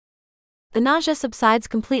belly. The nausea subsides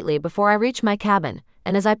completely before I reach my cabin,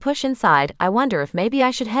 and as I push inside, I wonder if maybe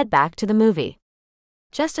I should head back to the movie.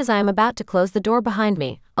 Just as I am about to close the door behind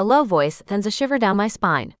me, a low voice sends a shiver down my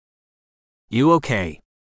spine. You okay?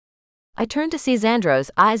 I turn to see Xandros,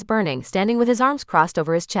 eyes burning, standing with his arms crossed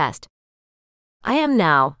over his chest. I am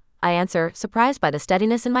now, I answer, surprised by the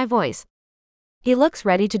steadiness in my voice. He looks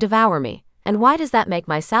ready to devour me, and why does that make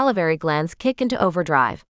my salivary glands kick into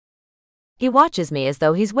overdrive? He watches me as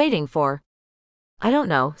though he's waiting for, I don't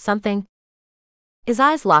know, something. His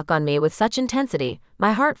eyes lock on me with such intensity,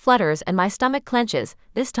 my heart flutters and my stomach clenches,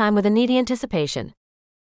 this time with a needy anticipation.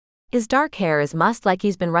 His dark hair is mussed like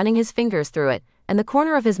he's been running his fingers through it, and the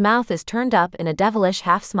corner of his mouth is turned up in a devilish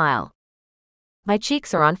half-smile. My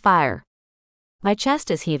cheeks are on fire. My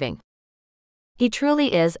chest is heaving. He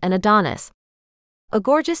truly is an Adonis. A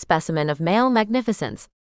gorgeous specimen of male magnificence.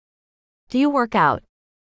 Do you work out?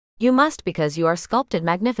 You must, because you are sculpted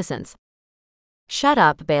magnificence. Shut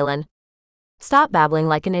up, Balin. Stop babbling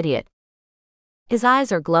like an idiot. His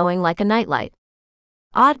eyes are glowing like a nightlight.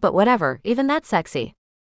 Odd, but whatever, even that's sexy.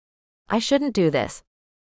 I shouldn't do this.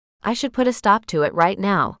 I should put a stop to it right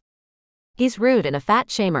now. He's rude and a fat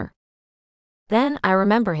shamer. Then I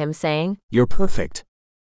remember him saying, You're perfect.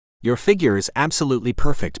 Your figure is absolutely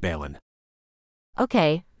perfect, Balin.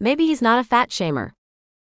 Okay, maybe he's not a fat shamer.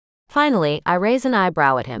 Finally, I raise an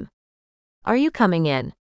eyebrow at him. Are you coming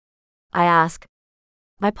in? I ask.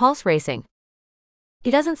 My pulse racing. He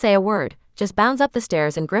doesn't say a word, just bounds up the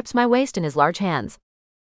stairs and grips my waist in his large hands.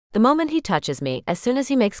 The moment he touches me, as soon as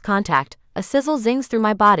he makes contact, a sizzle zings through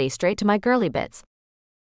my body straight to my girly bits.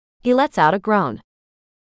 He lets out a groan.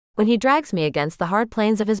 When he drags me against the hard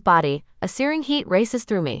planes of his body, a searing heat races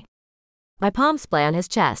through me. My palms play on his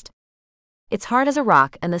chest. It's hard as a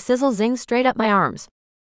rock and the sizzle zings straight up my arms.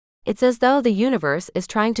 It's as though the universe is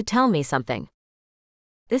trying to tell me something.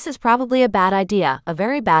 This is probably a bad idea, a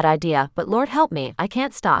very bad idea, but Lord help me, I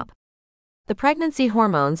can't stop. The pregnancy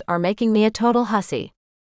hormones are making me a total hussy.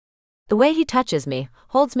 The way he touches me,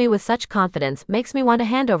 holds me with such confidence, makes me want to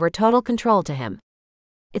hand over total control to him.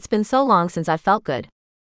 It's been so long since I felt good.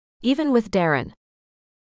 Even with Darren.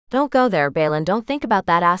 Don't go there, Balin, don't think about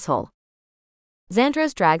that asshole.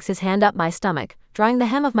 Xandros drags his hand up my stomach, drawing the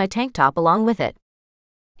hem of my tank top along with it.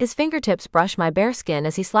 His fingertips brush my bare skin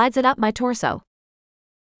as he slides it up my torso.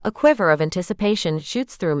 A quiver of anticipation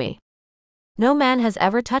shoots through me. No man has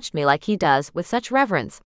ever touched me like he does, with such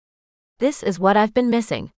reverence. This is what I've been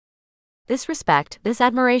missing. This respect, this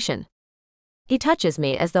admiration. He touches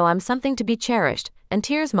me as though I'm something to be cherished, and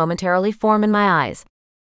tears momentarily form in my eyes.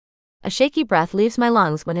 A shaky breath leaves my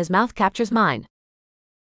lungs when his mouth captures mine.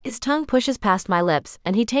 His tongue pushes past my lips,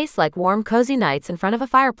 and he tastes like warm, cozy nights in front of a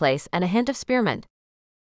fireplace and a hint of spearmint.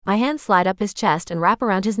 My hands slide up his chest and wrap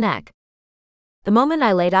around his neck. The moment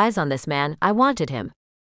I laid eyes on this man, I wanted him.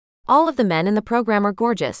 All of the men in the program are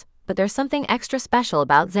gorgeous, but there's something extra special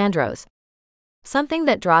about Xandros. Something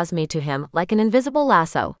that draws me to him like an invisible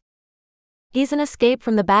lasso. He's an escape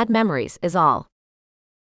from the bad memories, is all.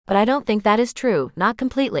 But I don't think that is true, not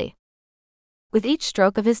completely. With each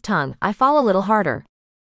stroke of his tongue, I fall a little harder.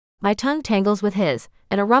 My tongue tangles with his,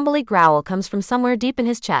 and a rumbly growl comes from somewhere deep in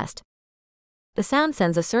his chest. The sound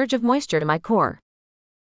sends a surge of moisture to my core.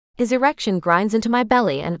 His erection grinds into my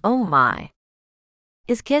belly and oh my.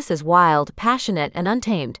 His kiss is wild, passionate, and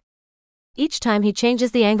untamed. Each time he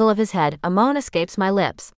changes the angle of his head, a moan escapes my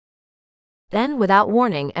lips. Then, without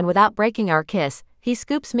warning and without breaking our kiss, he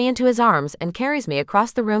scoops me into his arms and carries me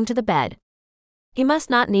across the room to the bed. He must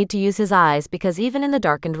not need to use his eyes because even in the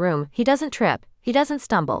darkened room, he doesn't trip, he doesn't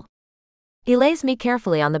stumble. He lays me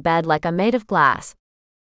carefully on the bed like I'm made of glass.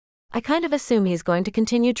 I kind of assume he's going to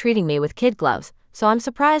continue treating me with kid gloves, so I'm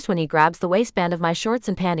surprised when he grabs the waistband of my shorts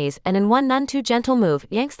and panties and in one none too gentle move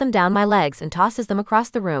yanks them down my legs and tosses them across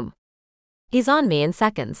the room. He's on me in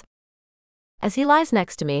seconds. As he lies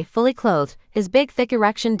next to me, fully clothed, his big thick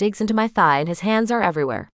erection digs into my thigh and his hands are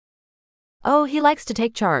everywhere. Oh, he likes to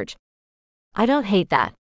take charge. I don't hate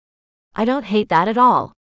that. I don't hate that at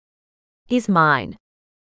all. He's mine.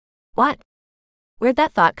 What? Where'd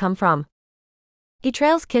that thought come from? He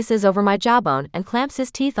trails kisses over my jawbone and clamps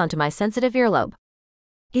his teeth onto my sensitive earlobe.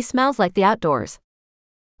 He smells like the outdoors.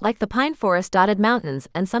 Like the pine forest-dotted mountains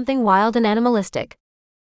and something wild and animalistic.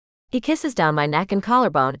 He kisses down my neck and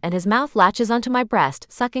collarbone and his mouth latches onto my breast,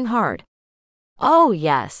 sucking hard. Oh,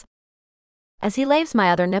 yes. As he laves my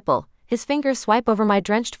other nipple, his fingers swipe over my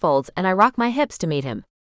drenched folds and I rock my hips to meet him.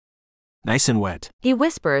 Nice and wet. He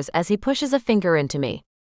whispers as he pushes a finger into me.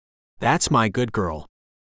 That's my good girl.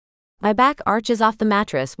 My back arches off the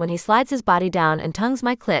mattress when he slides his body down and tongues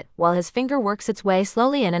my clit while his finger works its way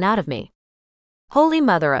slowly in and out of me. Holy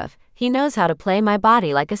mother of, he knows how to play my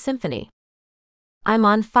body like a symphony. I'm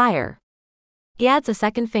on fire. He adds a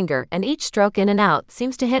second finger and each stroke in and out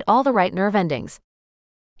seems to hit all the right nerve endings.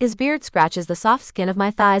 His beard scratches the soft skin of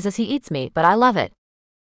my thighs as he eats me, but I love it.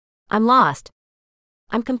 I'm lost.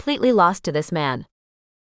 I'm completely lost to this man.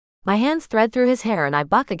 My hands thread through his hair and I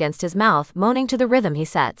buck against his mouth, moaning to the rhythm he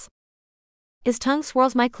sets. His tongue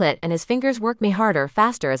swirls my clit and his fingers work me harder,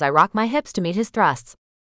 faster as I rock my hips to meet his thrusts.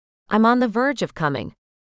 I'm on the verge of coming.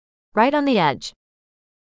 Right on the edge.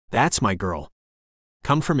 That's my girl.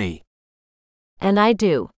 Come for me. And I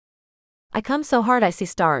do. I come so hard I see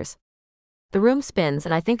stars. The room spins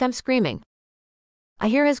and I think I'm screaming. I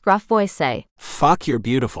hear his gruff voice say, "Fuck, you're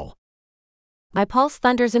beautiful." My pulse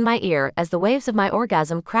thunders in my ear as the waves of my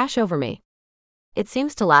orgasm crash over me. It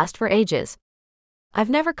seems to last for ages. I've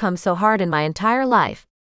never come so hard in my entire life.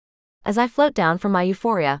 As I float down from my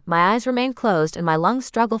euphoria, my eyes remain closed and my lungs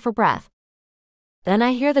struggle for breath. Then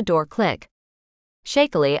I hear the door click.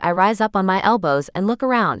 Shakily, I rise up on my elbows and look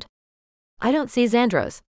around. I don't see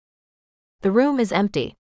Xandros. The room is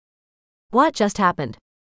empty. What just happened?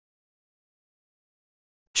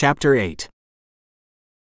 Chapter 8.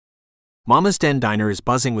 Mama's Den Diner is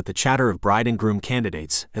buzzing with the chatter of bride and groom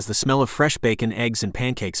candidates as the smell of fresh bacon, eggs, and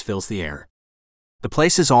pancakes fills the air. The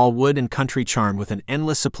place is all wood and country charm with an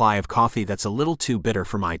endless supply of coffee that's a little too bitter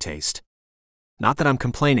for my taste. Not that I'm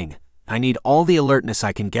complaining, I need all the alertness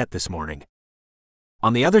I can get this morning.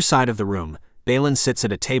 On the other side of the room, Balin sits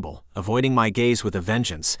at a table, avoiding my gaze with a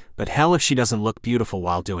vengeance, but hell if she doesn't look beautiful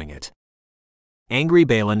while doing it. Angry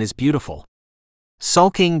Balin is beautiful.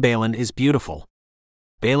 Sulking Balin is beautiful.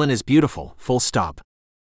 Balin is beautiful, full stop.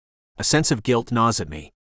 A sense of guilt gnaws at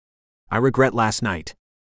me. I regret last night.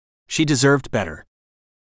 She deserved better.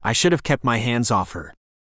 I should have kept my hands off her.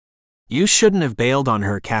 You shouldn't have bailed on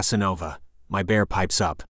her, Casanova, my bear pipes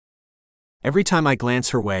up. Every time I glance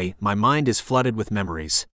her way, my mind is flooded with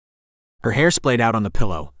memories. Her hair splayed out on the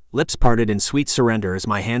pillow, lips parted in sweet surrender as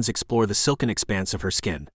my hands explore the silken expanse of her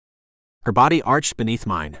skin. Her body arched beneath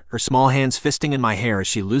mine, her small hands fisting in my hair as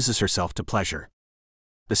she loses herself to pleasure.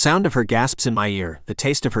 The sound of her gasps in my ear, the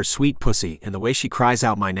taste of her sweet pussy, and the way she cries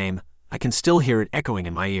out my name, I can still hear it echoing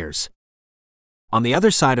in my ears. On the other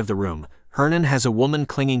side of the room, Hernan has a woman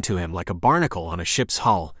clinging to him like a barnacle on a ship's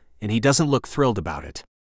hull, and he doesn't look thrilled about it.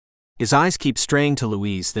 His eyes keep straying to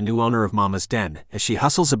Louise, the new owner of Mama's Den, as she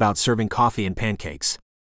hustles about serving coffee and pancakes.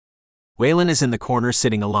 Waylon is in the corner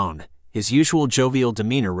sitting alone, his usual jovial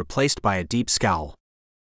demeanor replaced by a deep scowl.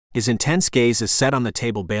 His intense gaze is set on the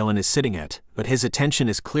table Balin is sitting at, but his attention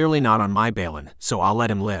is clearly not on my Balin, so I'll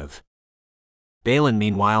let him live. Balin,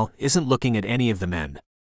 meanwhile, isn't looking at any of the men.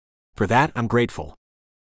 For that, I'm grateful.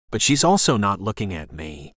 But she's also not looking at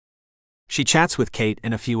me. She chats with Kate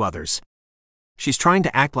and a few others. She's trying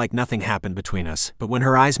to act like nothing happened between us, but when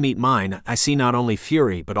her eyes meet mine, I see not only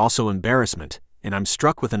fury but also embarrassment, and I'm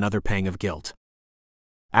struck with another pang of guilt.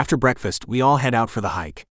 After breakfast, we all head out for the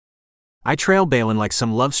hike. I trail Balin like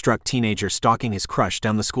some love-struck teenager stalking his crush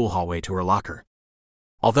down the school hallway to her locker.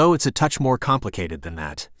 Although it's a touch more complicated than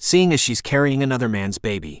that, seeing as she's carrying another man's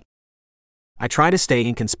baby. I try to stay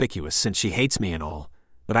inconspicuous since she hates me and all,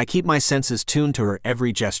 but I keep my senses tuned to her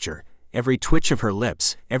every gesture, every twitch of her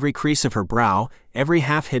lips, every crease of her brow, every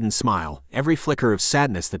half-hidden smile, every flicker of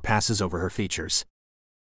sadness that passes over her features.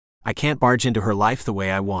 I can't barge into her life the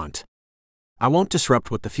way I want. I won't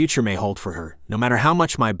disrupt what the future may hold for her, no matter how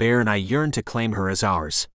much my bear and I yearn to claim her as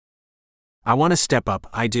ours. I want to step up,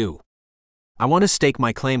 I do. I want to stake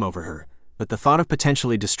my claim over her, but the thought of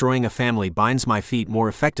potentially destroying a family binds my feet more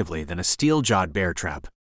effectively than a steel-jawed bear trap.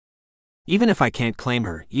 Even if I can't claim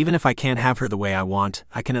her, even if I can't have her the way I want,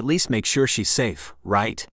 I can at least make sure she's safe,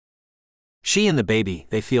 right? She and the baby,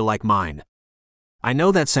 they feel like mine. I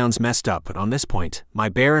know that sounds messed up, but on this point, my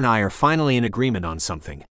bear and I are finally in agreement on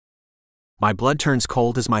something. My blood turns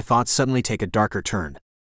cold as my thoughts suddenly take a darker turn.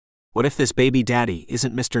 What if this baby daddy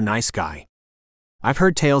isn't Mr. Nice Guy? I've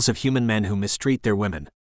heard tales of human men who mistreat their women.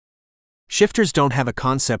 Shifters don't have a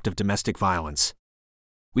concept of domestic violence.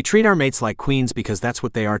 We treat our mates like queens because that's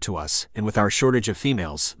what they are to us, and with our shortage of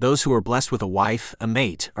females, those who are blessed with a wife, a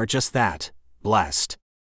mate, are just that, blessed.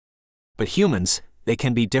 But humans, they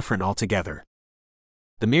can be different altogether.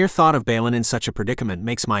 The mere thought of Balin in such a predicament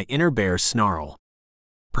makes my inner bear snarl.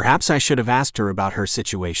 Perhaps I should have asked her about her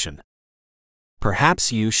situation.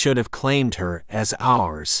 Perhaps you should have claimed her as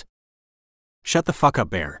ours. Shut the fuck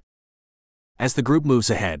up, bear. As the group moves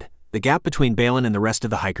ahead, the gap between Balin and the rest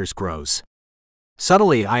of the hikers grows.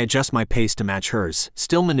 Subtly, I adjust my pace to match hers,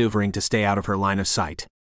 still maneuvering to stay out of her line of sight.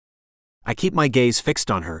 I keep my gaze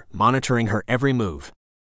fixed on her, monitoring her every move.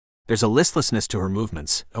 There's a listlessness to her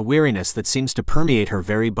movements, a weariness that seems to permeate her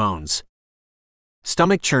very bones.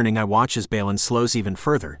 Stomach churning, I watch as Balin slows even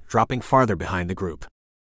further, dropping farther behind the group.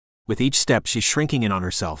 With each step she's shrinking in on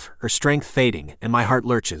herself, her strength fading, and my heart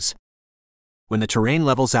lurches. When the terrain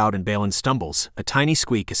levels out and Balin stumbles, a tiny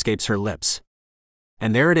squeak escapes her lips.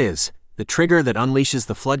 And there it is, the trigger that unleashes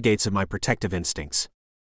the floodgates of my protective instincts.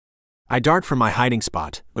 I dart from my hiding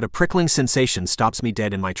spot, but a prickling sensation stops me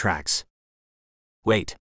dead in my tracks.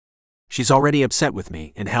 Wait. She's already upset with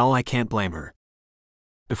me, and hell, I can't blame her.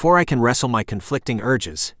 Before I can wrestle my conflicting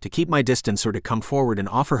urges, to keep my distance or to come forward and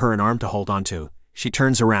offer her an arm to hold onto, she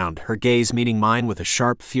turns around, her gaze meeting mine with a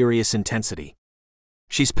sharp, furious intensity.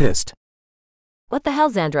 She's pissed. What the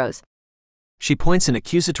hell, Xandros? She points an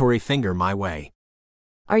accusatory finger my way.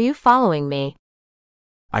 Are you following me?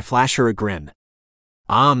 I flash her a grin.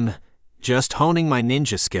 Just honing my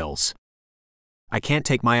ninja skills. I can't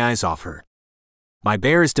take my eyes off her. My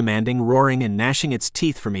bear is demanding, roaring and gnashing its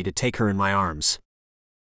teeth for me to take her in my arms.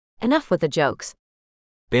 Enough with the jokes.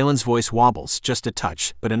 Balin's voice wobbles, just a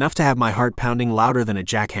touch, but enough to have my heart pounding louder than a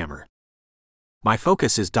jackhammer. My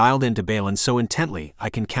focus is dialed into Balin so intently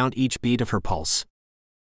I can count each beat of her pulse.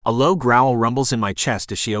 A low growl rumbles in my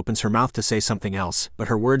chest as she opens her mouth to say something else, but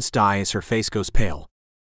her words die as her face goes pale.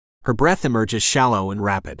 Her breath emerges shallow and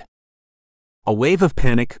rapid. A wave of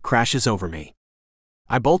panic crashes over me.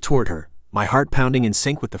 I bolt toward her, my heart pounding in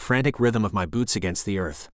sync with the frantic rhythm of my boots against the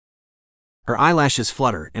earth. Her eyelashes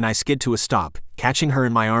flutter and I skid to a stop, catching her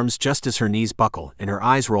in my arms just as her knees buckle and her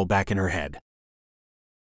eyes roll back in her head.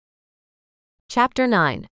 Chapter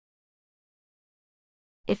 9.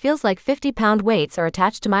 It feels like 50-pound weights are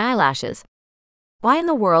attached to my eyelashes. Why in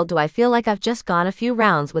the world do I feel like I've just gone a few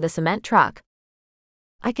rounds with a cement truck?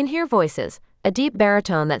 I can hear voices, a deep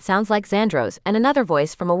baritone that sounds like Xandros and another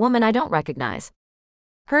voice from a woman I don't recognize.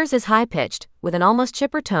 Hers is high-pitched, with an almost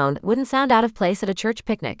chipper tone that wouldn't sound out of place at a church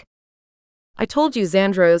picnic. I told you,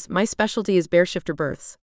 Xandros, my specialty is bear shifter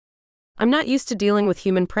births. I'm not used to dealing with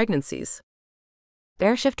human pregnancies.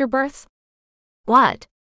 Bear shifter births? What?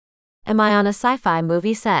 Am I on a sci-fi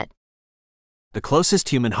movie set? The closest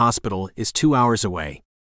human hospital is 2 hours away.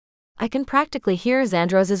 I can practically hear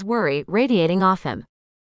Xandros' worry radiating off him.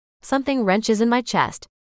 Something wrenches in my chest.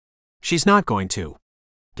 She's not going to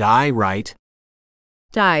die, right?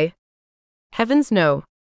 Die? Heavens no.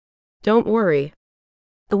 Don't worry.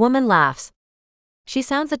 The woman laughs. She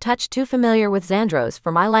sounds a touch too familiar with Xandros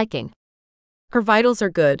for my liking. Her vitals are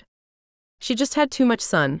good. She just had too much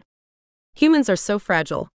sun. Humans are so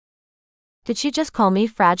fragile. Did she just call me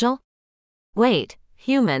fragile? Wait,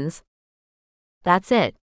 humans? That's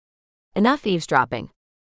it. Enough eavesdropping.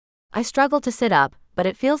 I struggle to sit up, but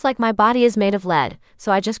it feels like my body is made of lead,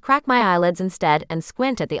 so I just crack my eyelids instead and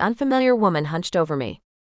squint at the unfamiliar woman hunched over me.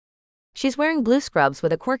 She's wearing blue scrubs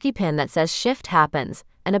with a quirky pin that says Shift Happens,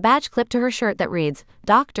 and a badge clipped to her shirt that reads,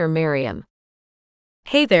 Dr. Miriam.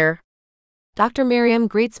 Hey there. Dr. Miriam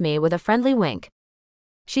greets me with a friendly wink.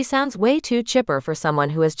 She sounds way too chipper for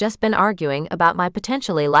someone who has just been arguing about my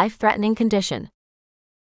potentially life-threatening condition.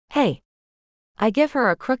 Hey. I give her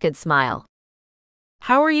a crooked smile.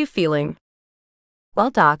 How are you feeling? Well,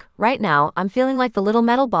 Doc, right now I'm feeling like the little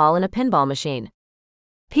metal ball in a pinball machine.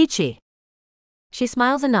 Peachy. She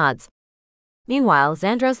smiles and nods. Meanwhile,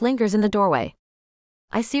 Xandros lingers in the doorway.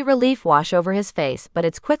 I see relief wash over his face, but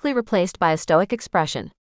it's quickly replaced by a stoic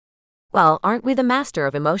expression. Well, aren't we the master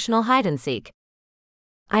of emotional hide-and-seek?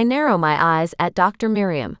 I narrow my eyes at Dr.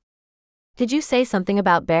 Miriam. Did you say something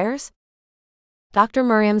about bears? Dr.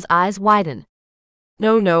 Miriam's eyes widen.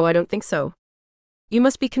 No, I don't think so. You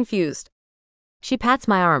must be confused. She pats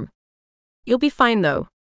my arm. You'll be fine though.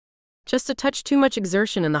 Just a touch too much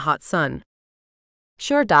exertion in the hot sun.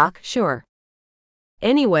 Sure, Doc, sure.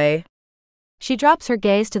 Anyway. She drops her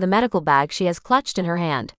gaze to the medical bag she has clutched in her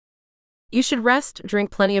hand. You should rest, drink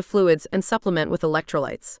plenty of fluids, and supplement with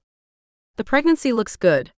electrolytes. The pregnancy looks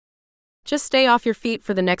good. Just stay off your feet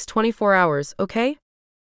for the next 24 hours, okay?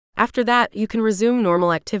 After that, you can resume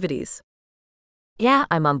normal activities. Yeah,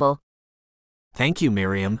 I mumble. Thank you,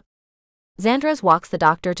 Miriam. Xandros walks the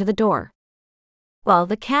doctor to the door. Well,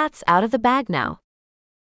 the cat's out of the bag now.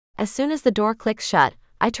 As soon as the door clicks shut,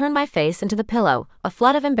 I turn my face into the pillow, a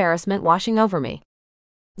flood of embarrassment washing over me.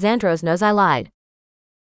 Xandros knows I lied.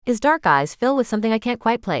 His dark eyes fill with something I can't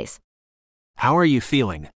quite place. How are you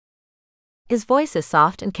feeling? His voice is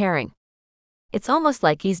soft and caring. It's almost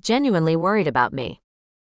like he's genuinely worried about me.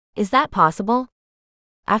 Is that possible?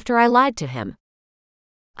 After I lied to him.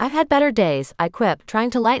 I've had better days, I quip, trying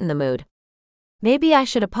to lighten the mood. Maybe I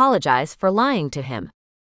should apologize for lying to him.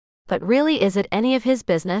 But really, is it any of his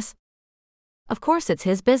business? Of course it's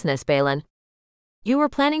his business, Balin. You were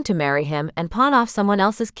planning to marry him and pawn off someone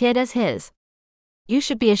else's kid as his. You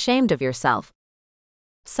should be ashamed of yourself.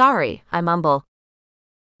 Sorry, I mumble.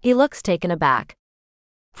 He looks taken aback.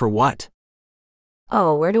 For what?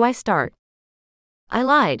 Oh, where do I start? I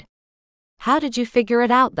lied. How did you figure it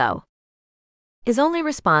out, though? His only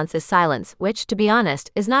response is silence, which, to be honest,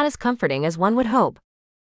 is not as comforting as one would hope.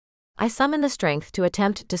 I summon the strength to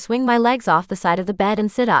attempt to swing my legs off the side of the bed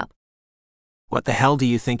and sit up. What the hell do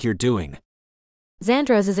you think you're doing?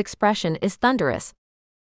 Xandros' expression is thunderous.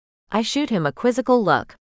 I shoot him a quizzical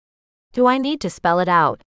look. Do I need to spell it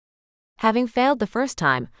out? Having failed the first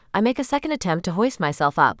time, I make a second attempt to hoist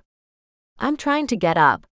myself up. I'm trying to get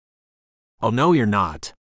up. Oh no, you're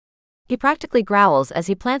not. He practically growls as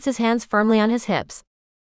he plants his hands firmly on his hips.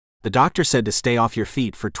 The doctor said to stay off your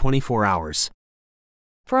feet for 24 hours.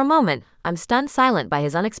 For a moment, I'm stunned silent by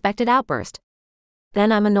his unexpected outburst.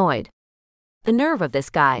 Then I'm annoyed. The nerve of this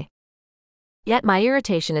guy. Yet my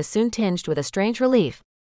irritation is soon tinged with a strange relief.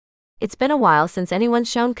 It's been a while since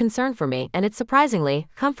anyone's shown concern for me, and it's surprisingly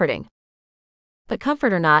comforting. But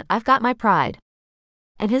comfort or not, I've got my pride.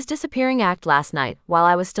 And his disappearing act last night, while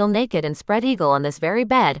I was still naked and spread eagle on this very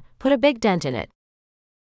bed, put a big dent in it.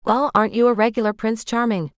 Well, aren't you a regular Prince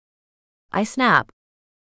Charming? I snap.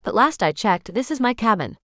 But last I checked, this is my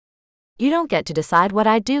cabin. You don't get to decide what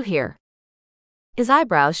I do here. His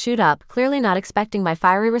eyebrows shoot up, clearly not expecting my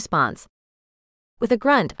fiery response. With a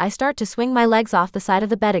grunt, I start to swing my legs off the side of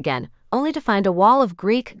the bed again, only to find a wall of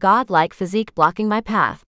Greek god-like physique blocking my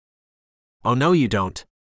path. Oh no, you don't.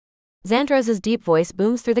 Xandros' deep voice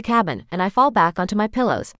booms through the cabin, and I fall back onto my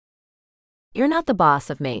pillows. You're not the boss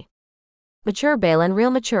of me. Mature, Balin, real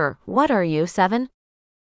mature. What are you, 7?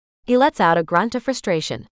 He lets out a grunt of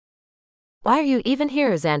frustration. Why are you even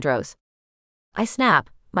here, Xandros? I snap,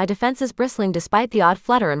 my defenses bristling despite the odd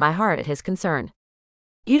flutter in my heart at his concern.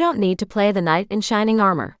 You don't need to play the knight in shining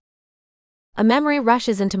armor. A memory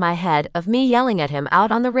rushes into my head of me yelling at him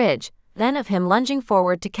out on the ridge, then of him lunging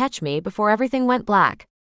forward to catch me before everything went black.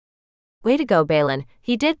 Way to go, Balin,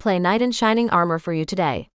 he did play knight in shining armor for you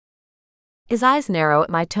today. His eyes narrow at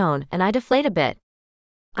my tone, and I deflate a bit.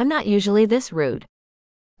 I'm not usually this rude.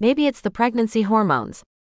 Maybe it's the pregnancy hormones.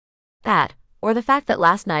 That, or the fact that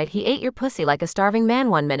last night he ate your pussy like a starving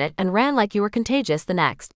man 1 minute and ran like you were contagious the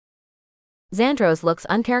next. Xandros looks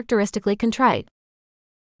uncharacteristically contrite.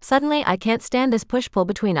 Suddenly I can't stand this push-pull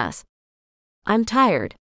between us. I'm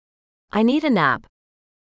tired. I need a nap.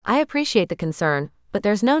 I appreciate the concern, but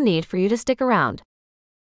there's no need for you to stick around.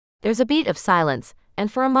 There's a beat of silence,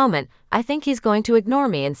 and for a moment, I think he's going to ignore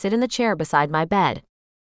me and sit in the chair beside my bed.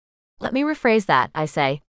 Let me rephrase that, I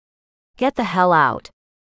say. Get the hell out.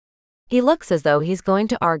 He looks as though he's going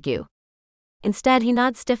to argue. Instead, he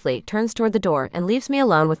nods stiffly, turns toward the door, and leaves me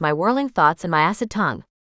alone with my whirling thoughts and my acid tongue.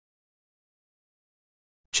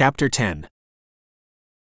 Chapter 10.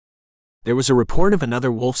 There was a report of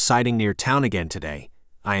another wolf sighting near town again today,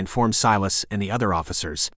 I informed Silas and the other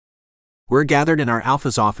officers. We're gathered in our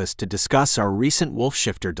Alpha's office to discuss our recent wolf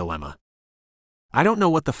shifter dilemma. I don't know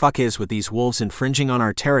what the fuck is with these wolves infringing on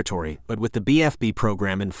our territory, but with the BFB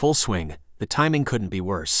program in full swing, the timing couldn't be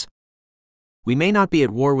worse. We may not be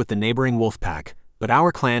at war with the neighboring wolf pack, but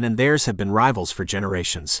our clan and theirs have been rivals for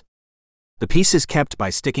generations. The peace is kept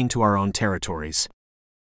by sticking to our own territories.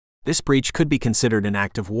 This breach could be considered an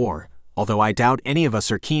act of war, although I doubt any of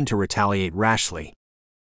us are keen to retaliate rashly.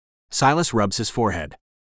 Silas rubs his forehead.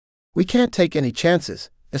 We can't take any chances,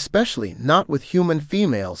 especially not with human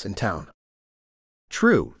females in town.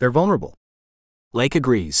 True, they're vulnerable. Lake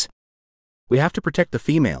agrees. We have to protect the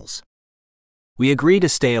females. We agree to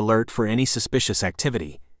stay alert for any suspicious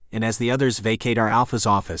activity, and as the others vacate our Alpha's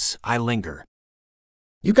office, I linger.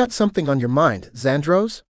 You got something on your mind,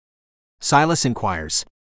 Xandros? Silas inquires.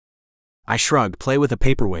 I shrug, play with a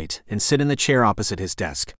paperweight, and sit in the chair opposite his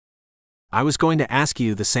desk. I was going to ask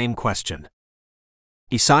you the same question.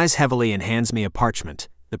 He sighs heavily and hands me a parchment,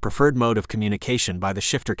 the preferred mode of communication by the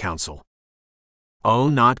Shifter Council. Oh,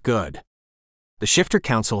 not good. The Shifter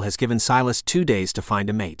Council has given Silas 2 days to find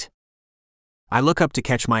a mate. I look up to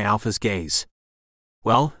catch my Alpha's gaze.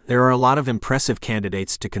 Well, there are a lot of impressive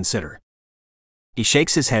candidates to consider. He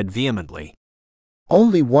shakes his head vehemently.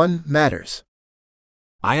 Only one matters.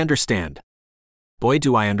 I understand. Boy,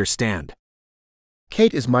 do I understand.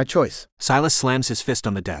 Kate is my choice. Silas slams his fist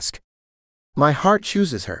on the desk. My heart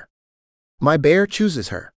chooses her. My bear chooses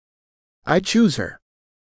her. I choose her.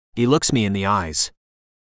 He looks me in the eyes.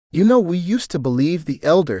 You know, we used to believe the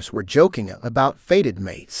elders were joking about fated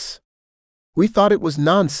mates. We thought it was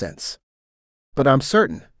nonsense. But I'm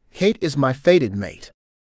certain Kate is my fated mate.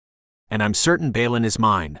 And I'm certain Balin is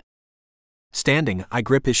mine. Standing, I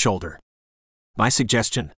grip his shoulder. My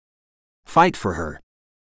suggestion? Fight for her.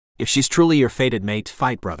 If she's truly your fated mate,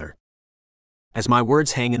 fight, brother. As my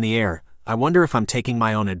words hang in the air, I wonder if I'm taking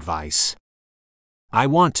my own advice. I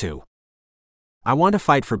want to. I want to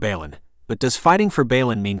fight for Balin, but does fighting for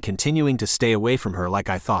Balin mean continuing to stay away from her like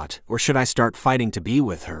I thought, or should I start fighting to be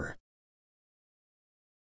with her?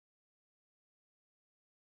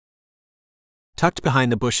 Tucked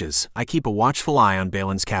behind the bushes, I keep a watchful eye on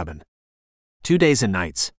Balin's cabin. 2 days and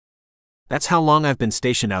nights. That's how long I've been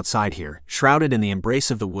stationed outside here, shrouded in the embrace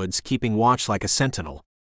of the woods, keeping watch like a sentinel.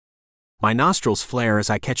 My nostrils flare as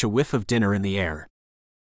I catch a whiff of dinner in the air.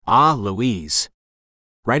 Ah, Louise.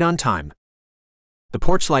 Right on time. The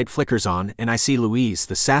porch light flickers on, and I see Louise,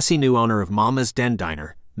 the sassy new owner of Mama's Den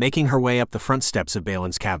Diner, making her way up the front steps of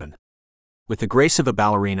Balin's cabin. With the grace of a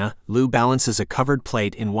ballerina, Lou balances a covered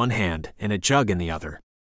plate in one hand and a jug in the other.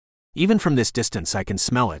 Even from this distance I can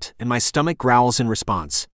smell it, and my stomach growls in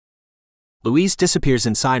response. Louise disappears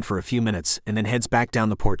inside for a few minutes and then heads back down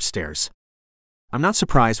the porch stairs. I'm not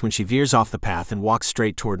surprised when she veers off the path and walks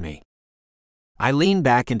straight toward me. I lean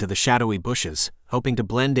back into the shadowy bushes, hoping to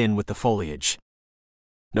blend in with the foliage.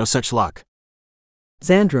 No such luck.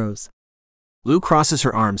 Xandros. Lou crosses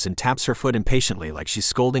her arms and taps her foot impatiently like she's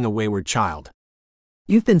scolding a wayward child.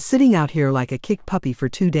 You've been sitting out here like a kicked puppy for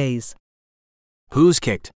 2 days. Who's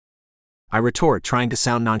kicked? I retort, trying to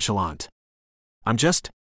sound nonchalant. I'm just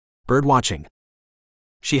bird watching.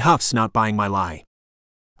 She huffs, not buying my lie.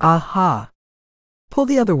 Aha. Pull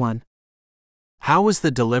the other one. How was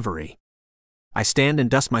the delivery? I stand and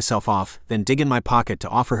dust myself off, then dig in my pocket to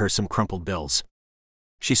offer her some crumpled bills.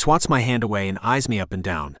 She swats my hand away and eyes me up and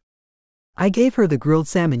down. I gave her the grilled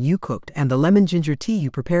salmon you cooked and the lemon ginger tea you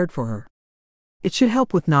prepared for her. It should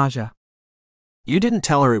help with nausea. You didn't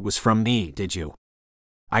tell her it was from me, did you?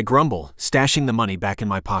 I grumble, stashing the money back in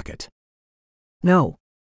my pocket. No.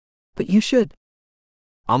 But you should.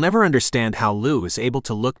 I'll never understand how Lou is able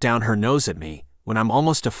to look down her nose at me when I'm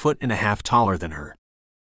almost 1.5 feet taller than her.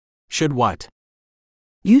 Should what?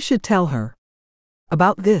 You should tell her.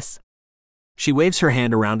 About this. She waves her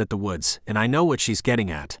hand around at the woods, and I know what she's getting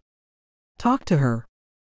at. Talk to her.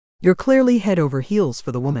 You're clearly head over heels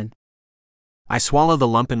for the woman. I swallow the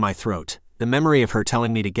lump in my throat, the memory of her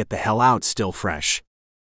telling me to get the hell out still fresh.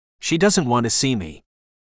 She doesn't want to see me.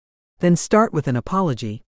 Then start with an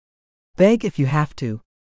apology. Beg if you have to.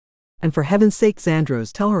 And for heaven's sake,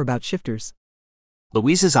 Xandros, tell her about shifters.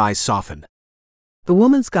 Louise's eyes soften. The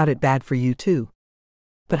woman's got it bad for you too.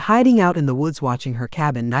 But hiding out in the woods watching her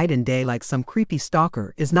cabin night and day like some creepy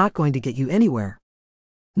stalker is not going to get you anywhere.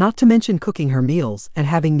 Not to mention cooking her meals and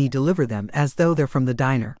having me deliver them as though they're from the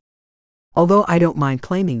diner. Although I don't mind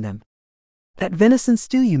claiming them. That venison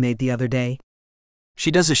stew you made the other day.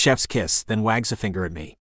 She does a chef's kiss, then wags a finger at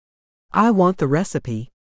me. I want the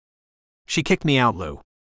recipe. She kicked me out, Lou.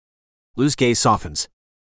 Lou's gaze softens.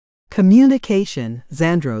 Communication,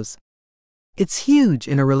 Zandros. It's huge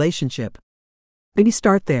in a relationship. Maybe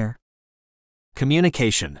start there.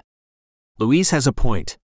 Communication. Louise has a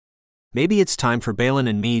point. Maybe it's time for Balin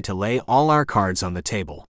and me to lay all our cards on the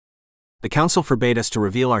table. The council forbade us to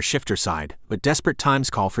reveal our shifter side, but desperate times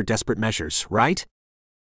call for desperate measures, right?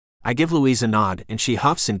 I give Louise a nod, and she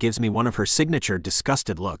huffs and gives me one of her signature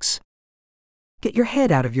disgusted looks. Get your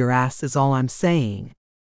head out of your ass is all I'm saying.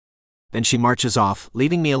 Then she marches off,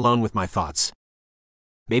 leaving me alone with my thoughts.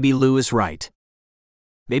 Maybe Lou is right.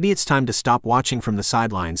 Maybe it's time to stop watching from the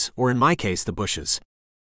sidelines, or in my case, the bushes.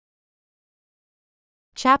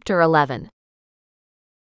 Chapter 11.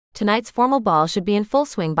 Tonight's formal ball should be in full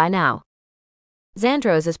swing by now.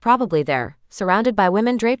 Zandros is probably there, surrounded by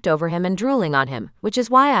women draped over him and drooling on him, which is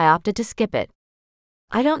why I opted to skip it.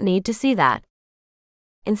 I don't need to see that.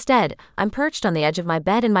 Instead, I'm perched on the edge of my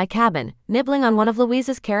bed in my cabin, nibbling on one of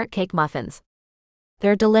Louise's carrot cake muffins.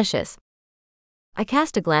 They're delicious. I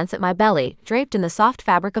cast a glance at my belly, draped in the soft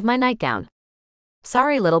fabric of my nightgown.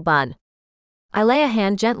 Sorry, little bun. I lay a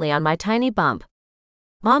hand gently on my tiny bump.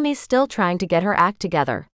 Mommy's still trying to get her act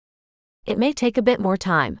together. It may take a bit more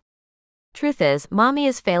time. Truth is, Mommy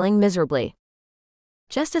is failing miserably.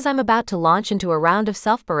 Just as I'm about to launch into a round of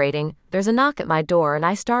self-berating, there's a knock at my door and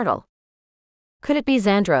I startle. Could it be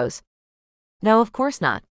Zandros? No, of course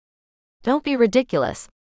not. Don't be ridiculous.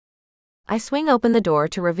 I swing open the door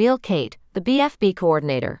to reveal Kate, the BFB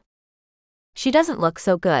coordinator. She doesn't look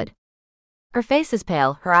so good. Her face is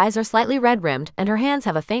pale, her eyes are slightly red-rimmed, and her hands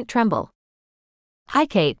have a faint tremble. Hi,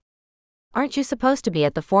 Kate. Aren't you supposed to be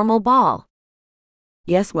at the formal ball?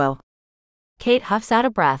 Yes, well. Kate huffs out a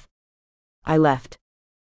breath. I left.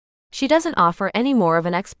 She doesn't offer any more of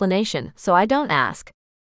an explanation, so I don't ask.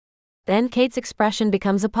 Then Kate's expression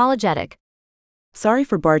becomes apologetic. Sorry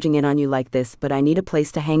for barging in on you like this, but I need a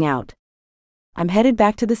place to hang out. I'm headed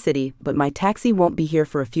back to the city, but my taxi won't be here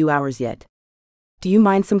for a few hours yet. Do you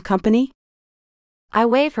mind some company? I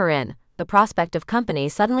wave her in, the prospect of company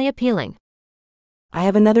suddenly appealing. I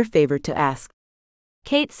have another favor to ask.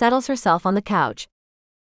 Kate settles herself on the couch.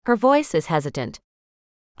 Her voice is hesitant.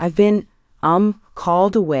 I've been,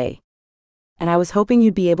 called away. And I was hoping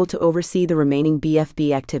you'd be able to oversee the remaining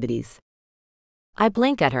BFB activities. I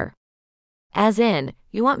blink at her. As in,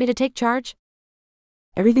 you want me to take charge?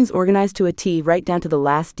 Everything's organized to a T, right down to the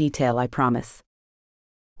last detail, I promise.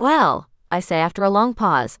 Well, I say after a long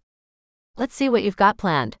pause. Let's see what you've got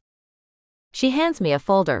planned. She hands me a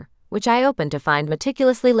folder, which I open to find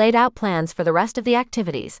meticulously laid out plans for the rest of the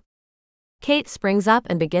activities. Kate springs up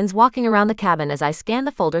and begins walking around the cabin as I scan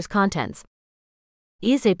the folder's contents.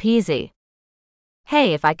 Easy peasy.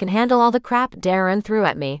 Hey, if I can handle all the crap Darren threw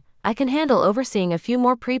at me, I can handle overseeing a few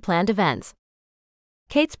more pre-planned events.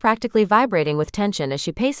 Kate's practically vibrating with tension as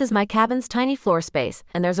she paces my cabin's tiny floor space,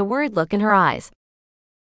 and there's a worried look in her eyes.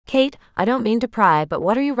 Kate, I don't mean to pry, but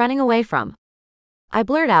what are you running away from? I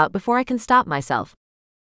blurt out before I can stop myself.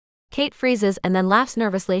 Kate freezes and then laughs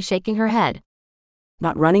nervously, shaking her head.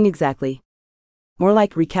 Not running exactly. More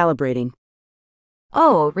like recalibrating.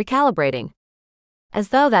 Oh, recalibrating. As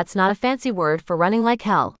though that's not a fancy word for running like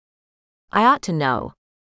hell. I ought to know.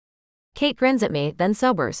 Kate grins at me, then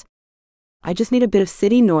sobers. I just need a bit of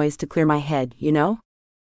city noise to clear my head, you know?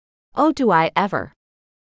 Oh, do I ever.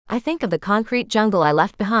 I think of the concrete jungle I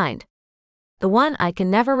left behind. The one I can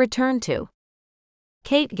never return to.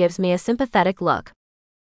 Kate gives me a sympathetic look.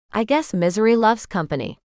 I guess misery loves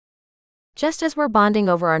company. Just as we're bonding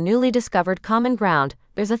over our newly discovered common ground,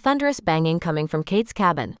 there's a thunderous banging coming from Kate's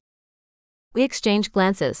cabin. We exchange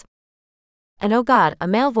glances. And oh God, a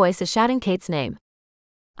male voice is shouting Kate's name.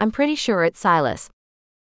 I'm pretty sure it's Silas.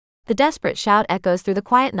 The desperate shout echoes through the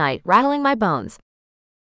quiet night, rattling my bones.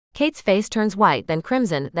 Kate's face turns white, then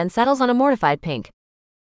crimson, then settles on a mortified pink.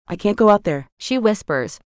 I can't go out there, she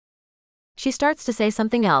whispers. She starts to say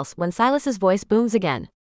something else when Silas's voice booms again.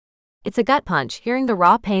 It's a gut punch, hearing the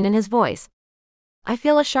raw pain in his voice. I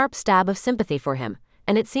feel a sharp stab of sympathy for him,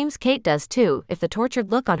 and it seems Kate does too, if the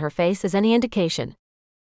tortured look on her face is any indication.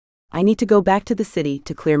 I need to go back to the city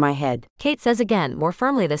to clear my head, Kate says again, more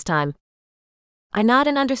firmly this time. I nod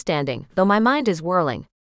in understanding, though my mind is whirling.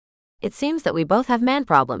 It seems that we both have man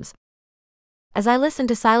problems. As I listen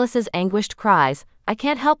to Silas's anguished cries, I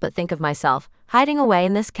can't help but think of myself, hiding away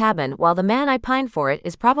in this cabin while the man I pine for it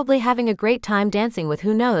is probably having a great time dancing with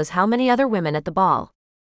who knows how many other women at the ball.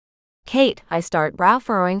 Kate, I start, brow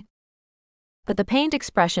furrowing. But the pained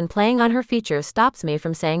expression playing on her features stops me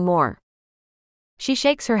from saying more. She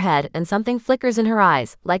shakes her head and something flickers in her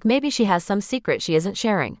eyes, like maybe she has some secret she isn't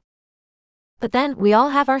sharing. But then, we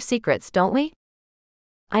all have our secrets, don't we?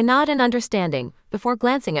 I nod in understanding, before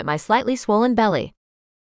glancing at my slightly swollen belly.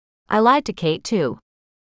 I lied to Kate too.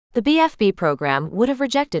 The BFB program would have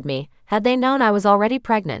rejected me, had they known I was already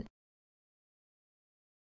pregnant.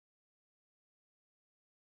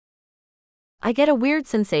 I get a weird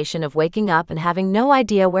sensation of waking up and having no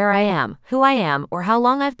idea where I am, who I am, or how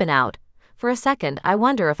long I've been out. For a second, I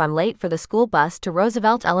wonder if I'm late for the school bus to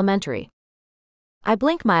Roosevelt Elementary. I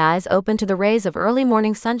blink my eyes open to the rays of early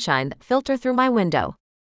morning sunshine that filter through my window.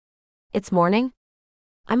 It's morning?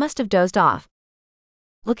 I must have dozed off.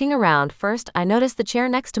 Looking around, first, I notice the chair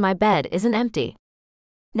next to my bed isn't empty.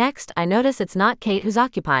 Next, I notice it's not Kate who's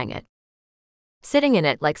occupying it. Sitting in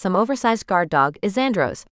it like some oversized guard dog is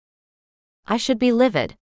Xandros. I should be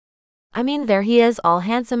livid. I mean, there he is, all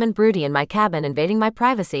handsome and broody in my cabin invading my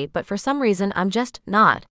privacy, but for some reason I'm just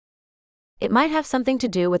not. It might have something to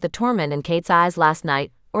do with the torment in Kate's eyes last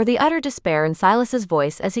night, or the utter despair in Silas's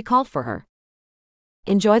voice as he called for her.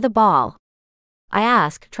 Enjoy the ball? I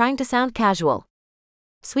ask, trying to sound casual.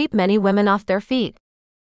 Sweep many women off their feet.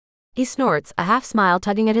 He snorts, a half smile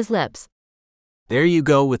tugging at his lips. There you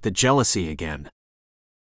go with the jealousy again.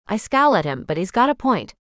 I scowl at him, but he's got a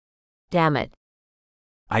point. Damn it.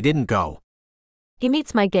 I didn't go. He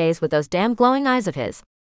meets my gaze with those damn glowing eyes of his.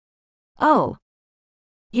 Oh.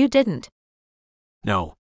 You didn't.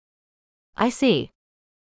 No. I see.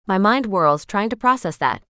 My mind whirls trying to process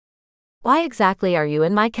that. Why exactly are you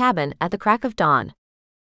in my cabin at the crack of dawn?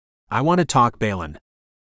 I want to talk, Balin.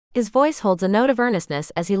 His voice holds a note of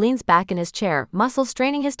earnestness as he leans back in his chair, muscles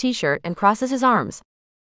straining his t-shirt and crosses his arms.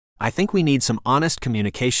 I think we need some honest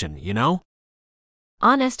communication, you know?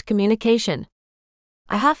 Honest communication.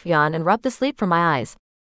 I huff, yawn, and rub the sleep from my eyes.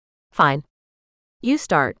 Fine. You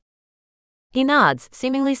start. He nods,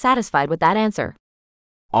 seemingly satisfied with that answer.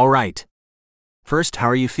 All right. First, how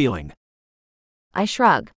are you feeling? I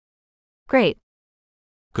shrug. Great.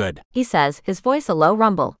 Good. He says, his voice a low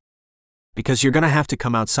rumble. Because you're gonna have to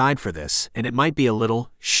come outside for this, and it might be a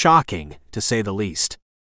little shocking, to say the least.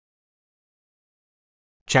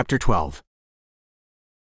 Chapter 12.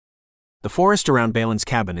 The forest around Balin's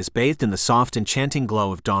cabin is bathed in the soft, enchanting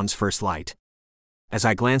glow of dawn's first light. As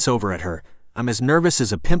I glance over at her, I'm as nervous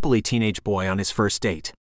as a pimply teenage boy on his first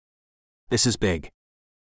date. This is big.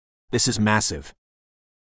 This is massive.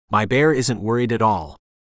 My bear isn't worried at all.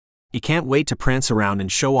 He can't wait to prance around and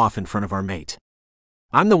show off in front of our mate.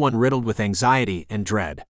 I'm the one riddled with anxiety and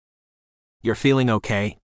dread. You're feeling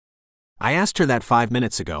okay? I asked her that 5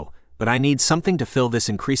 minutes ago, but I need something to fill this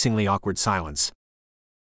increasingly awkward silence.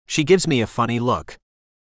 She gives me a funny look.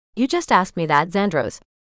 You just asked me that, Xandros.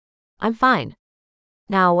 I'm fine.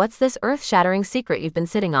 Now what's this earth-shattering secret you've been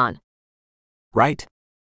sitting on? Right?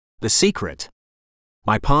 The secret.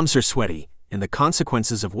 My palms are sweaty, and the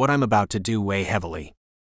consequences of what I'm about to do weigh heavily.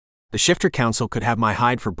 The Shifter Council could have my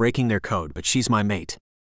hide for breaking their code, but she's my mate.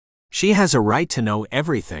 She has a right to know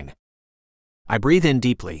everything. I breathe in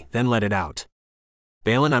deeply, then let it out.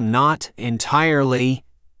 Balin, I'm not entirely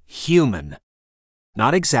human.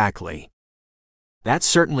 Not exactly. That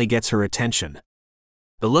certainly gets her attention.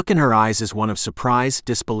 The look in her eyes is one of surprise,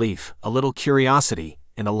 disbelief, a little curiosity,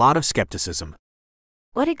 and a lot of skepticism.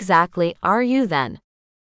 What exactly are you then?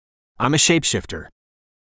 I'm a shapeshifter.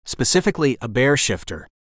 Specifically, a bear shifter.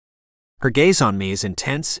 Her gaze on me is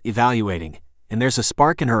intense, evaluating, and there's a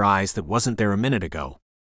spark in her eyes that wasn't there a minute ago.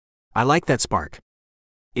 I like that spark.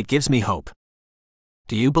 It gives me hope.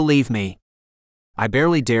 Do you believe me? I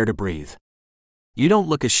barely dare to breathe. You don't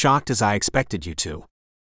look as shocked as I expected you to.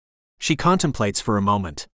 She contemplates for a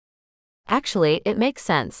moment. Actually, it makes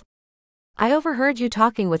sense. I overheard you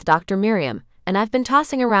talking with Dr. Miriam, and I've been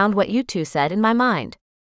tossing around what you two said in my mind.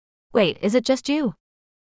 Wait, is it just you?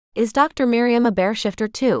 Is Dr. Miriam a bear shifter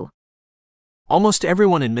too? Almost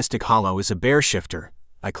everyone in Mystic Hollow is a bear shifter,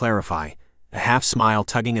 I clarify, a half smile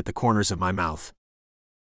tugging at the corners of my mouth.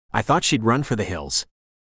 I thought she'd run for the hills.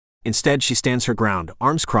 Instead, she stands her ground,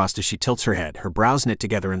 arms crossed as she tilts her head, her brows knit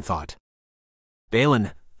together in thought.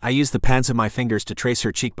 Balin, I use the pads of my fingers to trace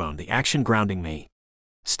her cheekbone, the action grounding me,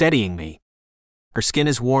 steadying me. Her skin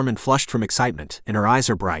is warm and flushed from excitement, and her eyes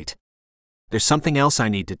are bright. There's something else I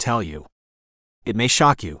need to tell you. It may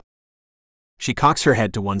shock you. She cocks her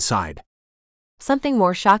head to one side. Something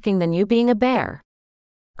more shocking than you being a bear.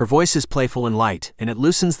 Her voice is playful and light, and it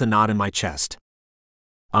loosens the knot in my chest.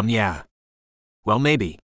 Yeah. Well,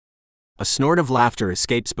 maybe. A snort of laughter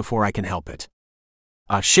escapes before I can help it.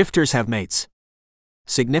 Shifters have mates.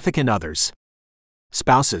 Significant others.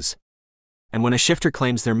 Spouses. And when a shifter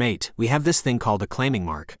claims their mate, we have this thing called a claiming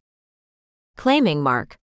mark. Claiming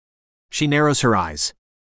mark. She narrows her eyes.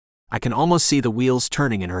 I can almost see the wheels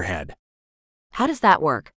turning in her head. How does that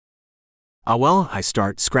work? Well, I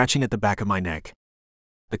start, scratching at the back of my neck.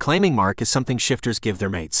 The claiming mark is something shifters give their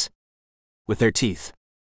mates. With their teeth.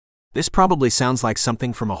 This probably sounds like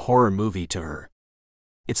something from a horror movie to her.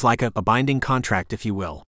 It's like a binding contract, if you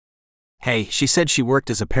will. Hey, she said she worked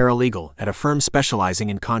as a paralegal at a firm specializing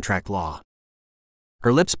in contract law.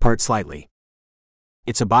 Her lips part slightly.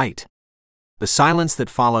 It's a bite. The silence that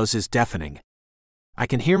follows is deafening. I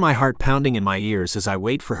can hear my heart pounding in my ears as I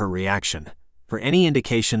wait for her reaction, for any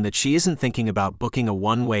indication that she isn't thinking about booking a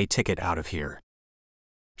one-way ticket out of here.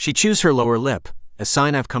 She chews her lower lip, a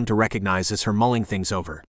sign I've come to recognize as her mulling things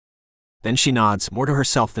over. Then she nods, more to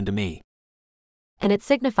herself than to me. And it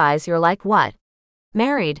signifies you're like what?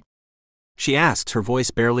 Married? She asks, her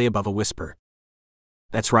voice barely above a whisper.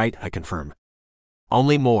 That's right, I confirm.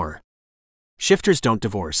 Only more. Shifters don't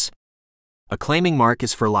divorce. A claiming mark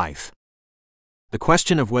is for life. The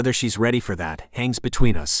question of whether she's ready for that hangs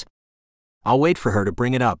between us. I'll wait for her to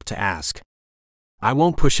bring it up to ask. I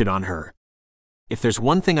won't push it on her. If there's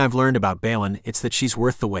one thing I've learned about Balin, it's that she's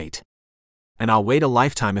worth the wait. And I'll wait a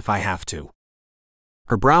lifetime if I have to.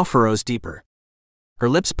 Her brow furrows deeper. Her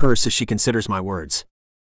lips purse as she considers my words.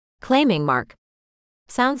 Claiming mark.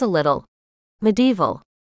 Sounds a little medieval.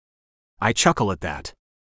 I chuckle at that.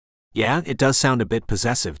 Yeah, it does sound a bit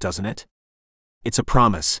possessive, doesn't it? It's a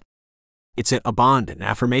promise. It's a bond, an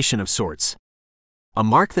affirmation of sorts. A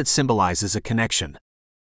mark that symbolizes a connection.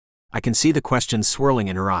 I can see the question swirling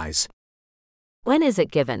in her eyes. When is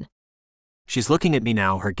it given? She's looking at me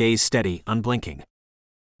now, her gaze steady, unblinking.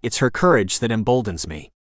 It's her courage that emboldens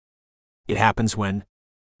me. It happens when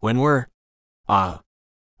we're,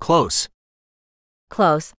 close.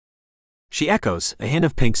 Close. She echoes, a hint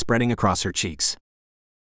of pink spreading across her cheeks.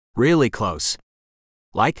 Really close.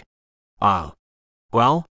 Like?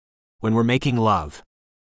 Well, when we're making love.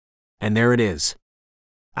 And there it is.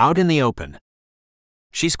 Out in the open.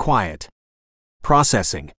 She's quiet.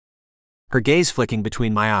 Processing. Her gaze flicking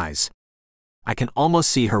between my eyes. I can almost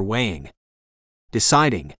see her weighing.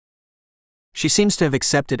 Deciding. She seems to have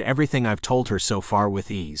accepted everything I've told her so far with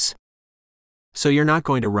ease. So you're not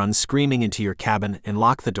going to run screaming into your cabin and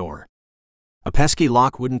lock the door. A pesky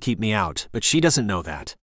lock wouldn't keep me out, but she doesn't know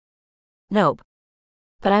that. Nope.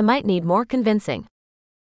 But I might need more convincing.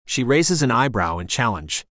 She raises an eyebrow in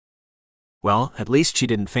challenge. Well, at least she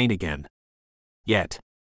didn't faint again. Yet.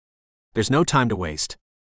 There's no time to waste.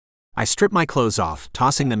 I strip my clothes off,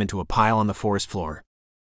 tossing them into a pile on the forest floor.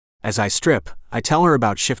 As I strip, I tell her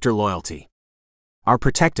about shifter loyalty. Our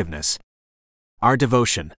protectiveness. Our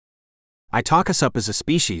devotion. I talk us up as a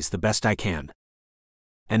species the best I can.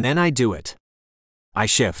 And then I do it. I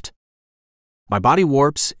shift. My body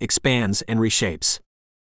warps, expands, and reshapes.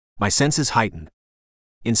 My senses heighten.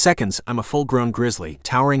 In seconds, I'm a full-grown grizzly,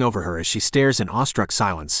 towering over her as she stares in awestruck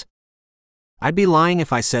silence. I'd be lying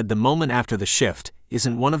if I said the moment after the shift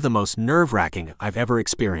isn't one of the most nerve-wracking I've ever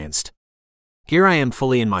experienced. Here I am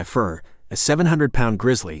fully in my fur, a 700-pound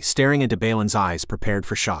grizzly staring into Balin's eyes, prepared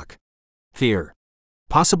for shock. Fear.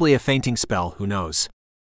 Possibly a fainting spell, who knows.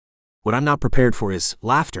 What I'm not prepared for is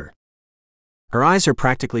laughter. Her eyes are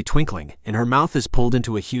practically twinkling, and her mouth is pulled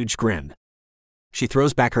into a huge grin. She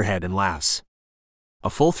throws back her head and laughs. A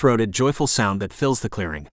full-throated, joyful sound that fills the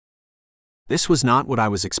clearing. This was not what I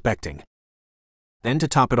was expecting. Then, to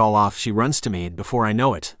top it all off, she runs to me and, before I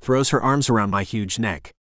know it, throws her arms around my huge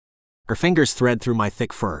neck. Her fingers thread through my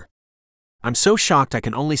thick fur. I'm so shocked I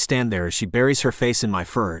can only stand there as she buries her face in my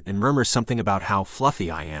fur and murmurs something about how fluffy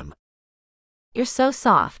I am. You're so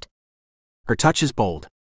soft. Her touch is bold.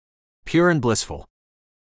 Pure and blissful.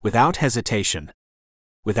 Without hesitation.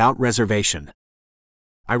 Without reservation.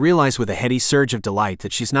 I realize with a heady surge of delight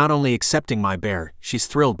that she's not only accepting my bear, she's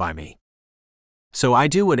thrilled by me. So I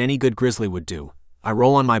do what any good grizzly would do. I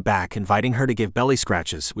roll on my back, inviting her to give belly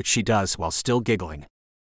scratches, which she does while still giggling.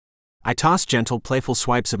 I toss gentle, playful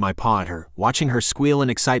swipes of my paw at her, watching her squeal in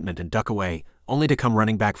excitement and duck away, only to come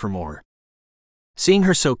running back for more. Seeing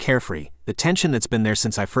her so carefree, the tension that's been there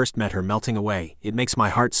since I first met her melting away, it makes my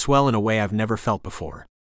heart swell in a way I've never felt before.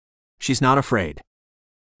 She's not afraid.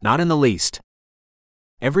 Not in the least.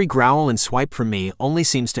 Every growl and swipe from me only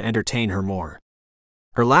seems to entertain her more.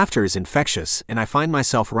 Her laughter is infectious, and I find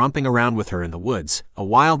myself romping around with her in the woods, a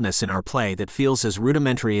wildness in our play that feels as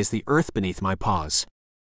rudimentary as the earth beneath my paws.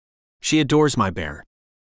 She adores my bear.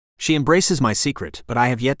 She embraces my secret, but I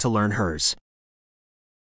have yet to learn hers.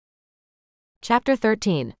 Chapter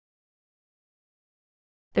 13.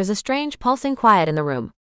 There's a strange pulsing quiet in the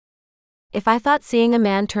room. If I thought seeing a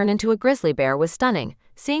man turn into a grizzly bear was stunning,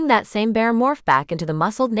 seeing that same bear morph back into the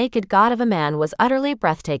muscled naked god of a man was utterly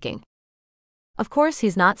breathtaking. Of course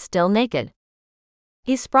he's not still naked.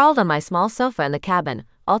 He's sprawled on my small sofa in the cabin,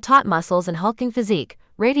 all taut muscles and hulking physique,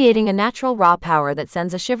 radiating a natural raw power that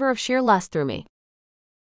sends a shiver of sheer lust through me.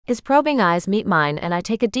 His probing eyes meet mine and I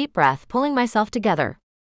take a deep breath, pulling myself together.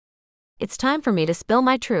 It's time for me to spill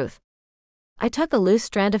my truth. I tuck a loose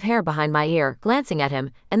strand of hair behind my ear, glancing at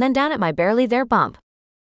him, and then down at my barely there bump.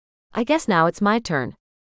 I guess now it's my turn.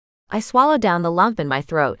 I swallow down the lump in my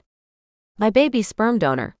throat. My baby's sperm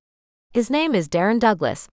donor. His name is Darren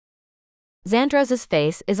Douglas. Xandros's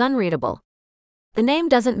face is unreadable. The name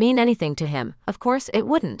doesn't mean anything to him, of course it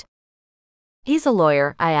wouldn't. He's a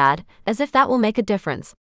lawyer, I add, as if that will make a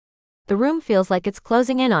difference. The room feels like it's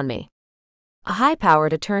closing in on me. A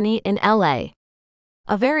high-powered attorney in LA.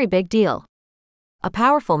 A very big deal. A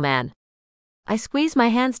powerful man. I squeeze my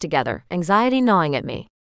hands together, anxiety gnawing at me.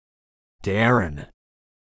 Darren.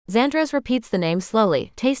 Xandros repeats the name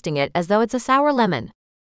slowly, tasting it as though it's a sour lemon.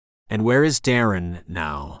 And where is Darren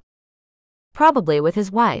now? Probably with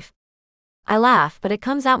his wife. I laugh, but it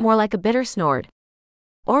comes out more like a bitter snort.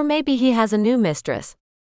 Or maybe he has a new mistress.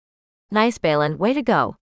 Nice, Balin, way to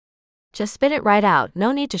go. Just spit it right out,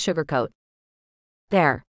 no need to sugarcoat.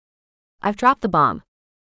 There. I've dropped the bomb.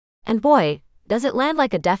 And boy, does it land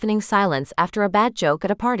like a deafening silence after a bad joke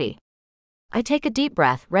at a party. I take a deep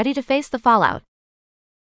breath, ready to face the fallout.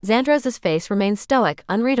 Xandros's face remains stoic,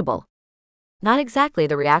 unreadable. Not exactly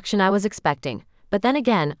the reaction I was expecting, but then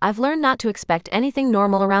again, I've learned not to expect anything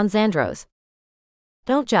normal around Xandros.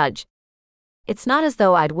 Don't judge. It's not as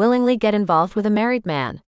though I'd willingly get involved with a married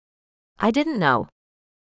man. I didn't know.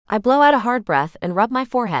 I blow out a hard breath and rub my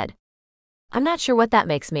forehead. I'm not sure what that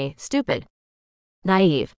makes me, stupid.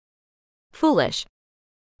 Naive. Foolish.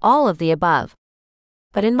 All of the above.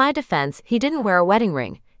 But in my defense, he didn't wear a wedding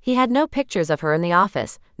ring, he had no pictures of her in the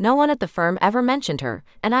office, no one at the firm ever mentioned her,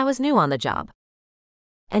 and I was new on the job.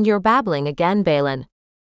 And you're babbling again, Balin.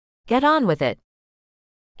 Get on with it.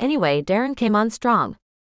 Anyway, Darren came on strong.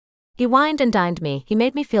 He wined and dined me, he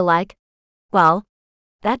made me feel like, well,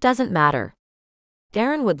 that doesn't matter.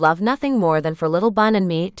 Darren would love nothing more than for little Bun and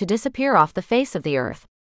me to disappear off the face of the earth.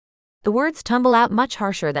 The words tumble out much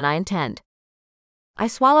harsher than I intend. I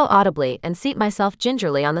swallow audibly and seat myself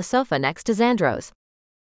gingerly on the sofa next to Xandros.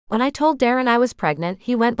 When I told Darren I was pregnant,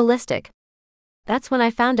 he went ballistic. That's when I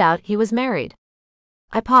found out he was married.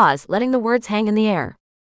 I pause, letting the words hang in the air.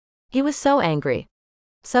 He was so angry.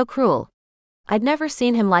 So cruel. I'd never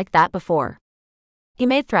seen him like that before. He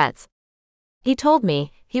made threats. He told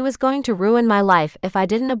me he was going to ruin my life if I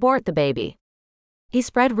didn't abort the baby. He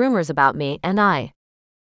spread rumors about me and I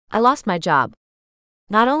lost my job.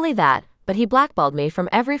 Not only that, but he blackballed me from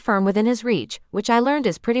every firm within his reach, which I learned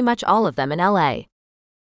is pretty much all of them in LA.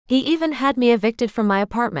 He even had me evicted from my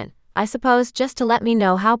apartment, I suppose just to let me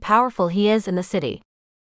know how powerful he is in the city.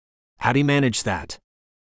 How'd he manage that?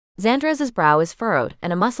 Xandros's brow is furrowed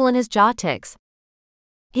and a muscle in his jaw ticks.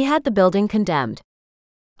 He had the building condemned.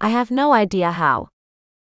 I have no idea how.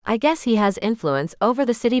 I guess he has influence over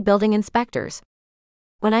the city building inspectors.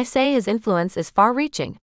 When I say his influence is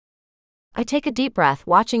far-reaching. I take a deep breath,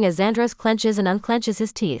 watching as Xandros clenches and unclenches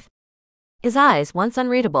his teeth. His eyes, once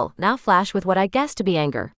unreadable, now flash with what I guess to be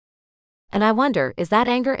anger. And I wonder, is that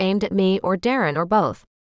anger aimed at me or Darren or both?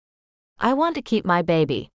 I want to keep my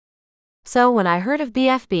baby. So when I heard of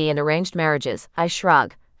BFB and arranged marriages, I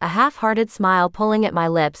shrug, a half-hearted smile pulling at my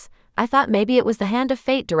lips. I thought maybe it was the hand of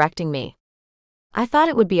fate directing me. I thought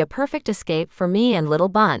it would be a perfect escape for me and little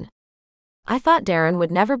Bun. I thought Darren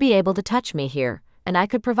would never be able to touch me here, and I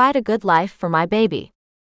could provide a good life for my baby.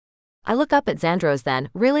 I look up at Xandros then,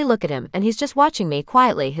 really look at him, and he's just watching me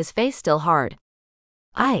quietly, his face still hard.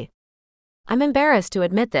 I'm embarrassed to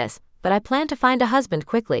admit this, but I plan to find a husband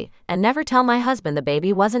quickly, and never tell my husband the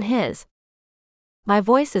baby wasn't his. My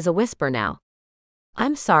voice is a whisper now.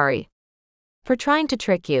 I'm sorry. For trying to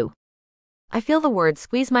trick you. I feel the words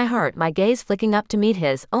squeeze my heart, my gaze flicking up to meet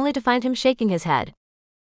his, only to find him shaking his head.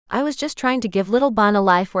 I was just trying to give little Bun a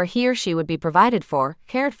life where he or she would be provided for,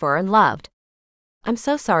 cared for, and loved. I'm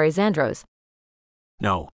so sorry, Xandros.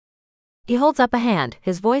 No. He holds up a hand,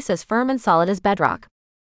 his voice as firm and solid as bedrock.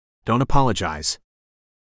 Don't apologize.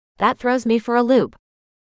 That throws me for a loop.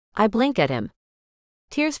 I blink at him.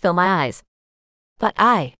 Tears fill my eyes. But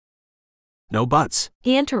No buts.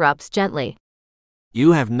 He interrupts gently.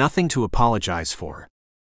 You have nothing to apologize for.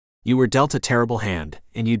 You were dealt a terrible hand,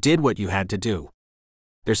 and you did what you had to do.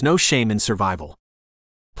 There's no shame in survival.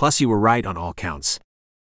 Plus you were right on all counts.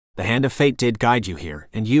 The hand of fate did guide you here,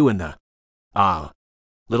 and you and the,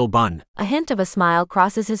 little bun, A hint of a smile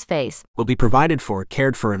crosses his face. will be provided for,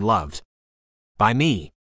 cared for, and loved. By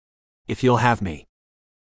me. If you'll have me.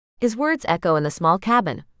 His words echo in the small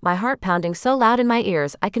cabin, my heart pounding so loud in my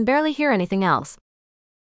ears I can barely hear anything else.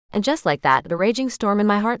 And just like that, the raging storm in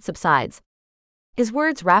my heart subsides. His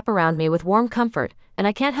words wrap around me with warm comfort, and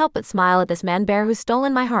I can't help but smile at this man bear who's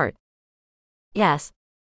stolen my heart. Yes.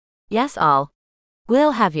 Yes,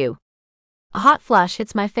 will have you. A hot flush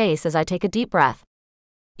hits my face as I take a deep breath.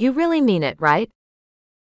 You really mean it, right?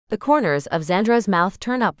 The corners of Xandro's mouth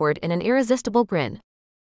turn upward in an irresistible grin.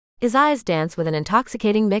 His eyes dance with an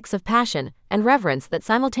intoxicating mix of passion and reverence that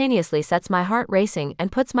simultaneously sets my heart racing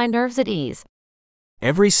and puts my nerves at ease.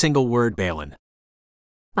 Every single word, Balin.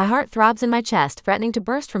 My heart throbs in my chest, threatening to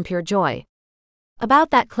burst from pure joy.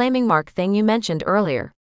 About that claiming mark thing you mentioned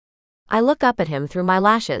earlier. I look up at him through my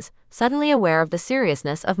lashes, suddenly aware of the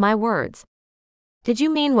seriousness of my words. Did you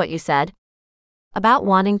mean what you said? About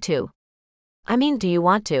wanting to? I mean, do you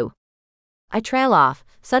want to? I trail off,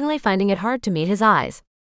 suddenly finding it hard to meet his eyes.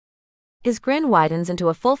 His grin widens into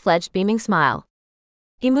a full-fledged beaming smile.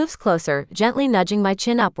 He moves closer, gently nudging my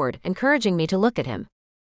chin upward, encouraging me to look at him.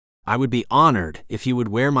 I would be honored if you would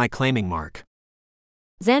wear my claiming mark.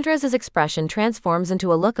 Xandro's expression transforms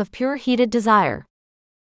into a look of pure heated desire.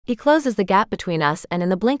 He closes the gap between us, and in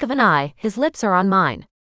the blink of an eye, his lips are on mine.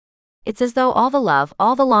 It's as though all the love,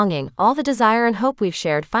 all the longing, all the desire and hope we've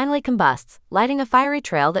shared finally combusts, lighting a fiery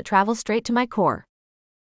trail that travels straight to my core.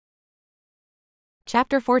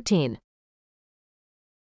 Chapter 14.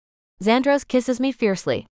 Xandros kisses me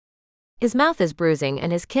fiercely. His mouth is bruising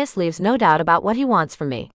and his kiss leaves no doubt about what he wants from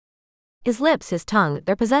me. His lips, his tongue,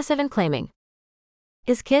 they're possessive and claiming.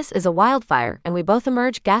 His kiss is a wildfire and we both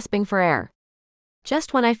emerge gasping for air.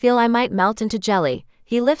 Just when I feel I might melt into jelly,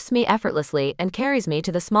 he lifts me effortlessly and carries me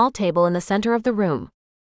to the small table in the center of the room.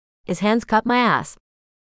 His hands cup my ass.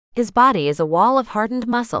 His body is a wall of hardened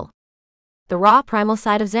muscle. The raw primal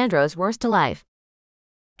side of Xandros roars to life.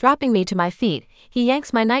 Dropping me to my feet, he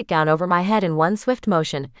yanks my nightgown over my head in one swift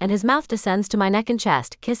motion, and his mouth descends to my neck and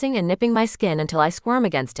chest, kissing and nipping my skin until I squirm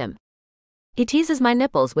against him. He teases my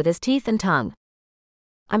nipples with his teeth and tongue.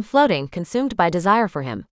 I'm floating, consumed by desire for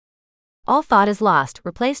him. All thought is lost,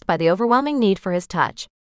 replaced by the overwhelming need for his touch.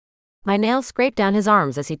 My nails scrape down his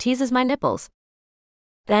arms as he teases my nipples.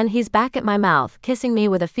 Then he's back at my mouth, kissing me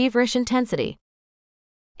with a feverish intensity.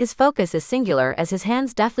 His focus is singular as his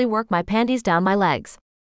hands deftly work my panties down my legs.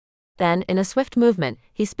 Then, in a swift movement,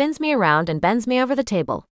 he spins me around and bends me over the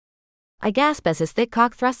table. I gasp as his thick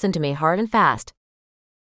cock thrusts into me hard and fast.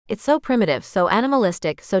 It's so primitive, so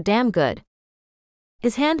animalistic, so damn good.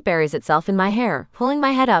 His hand buries itself in my hair, pulling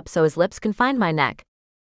my head up so his lips can find my neck.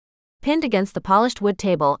 Pinned against the polished wood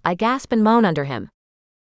table, I gasp and moan under him.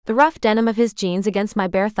 The rough denim of his jeans against my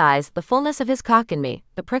bare thighs, the fullness of his cock in me,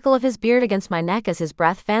 the prickle of his beard against my neck as his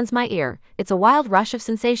breath fans my ear, it's a wild rush of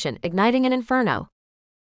sensation, igniting an inferno.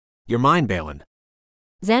 You're mine, Balin.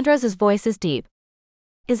 Xandros' voice is deep.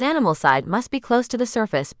 His animal side must be close to the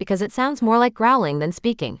surface because it sounds more like growling than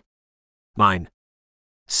speaking. Mine.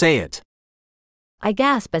 Say it. I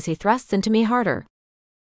gasp as he thrusts into me harder.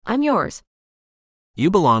 I'm yours.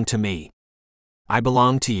 You belong to me. I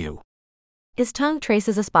belong to you. His tongue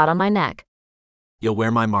traces a spot on my neck. You'll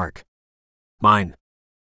wear my mark. Mine.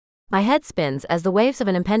 My head spins as the waves of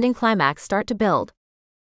an impending climax start to build.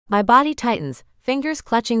 My body tightens, fingers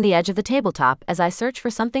clutching the edge of the tabletop as I search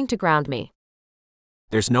for something to ground me.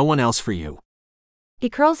 There's no one else for you.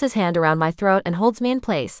 He curls his hand around my throat and holds me in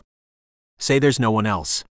place. Say there's no one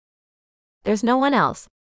else. There's no one else.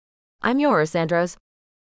 I'm yours, Xandros.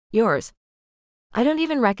 Yours. I don't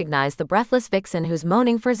even recognize the breathless vixen who's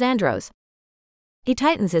moaning for Xandros. He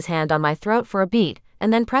tightens his hand on my throat for a beat,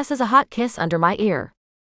 and then presses a hot kiss under my ear.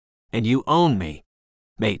 And you own me,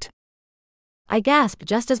 mate. I gasp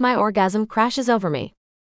just as my orgasm crashes over me.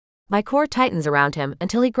 My core tightens around him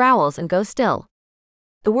until he growls and goes still.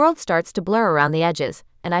 The world starts to blur around the edges,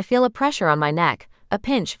 and I feel a pressure on my neck, a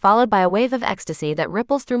pinch followed by a wave of ecstasy that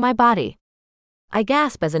ripples through my body. I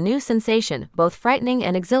gasp as a new sensation, both frightening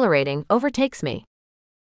and exhilarating, overtakes me.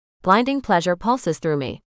 Blinding pleasure pulses through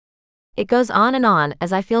me. It goes on and on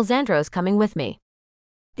as I feel Xandros coming with me.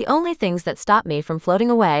 The only things that stop me from floating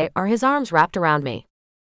away are his arms wrapped around me.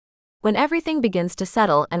 When everything begins to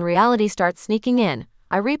settle and reality starts sneaking in,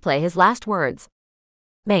 I replay his last words.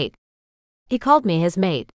 Mate. He called me his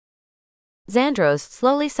mate. Xandros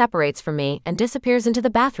slowly separates from me and disappears into the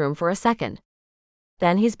bathroom for a second.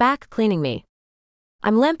 Then he's back cleaning me.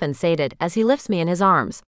 I'm limp and sated as he lifts me in his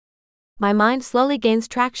arms. My mind slowly gains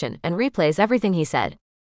traction and replays everything he said.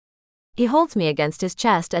 He holds me against his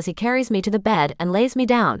chest as he carries me to the bed and lays me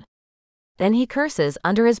down. Then he curses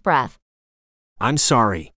under his breath. I'm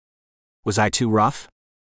sorry. Was I too rough?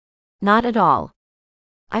 Not at all.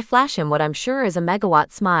 I flash him what I'm sure is a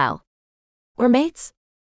megawatt smile. We're mates?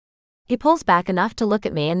 He pulls back enough to look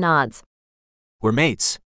at me and nods. We're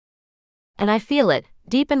mates. And I feel it,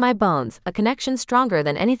 deep in my bones, a connection stronger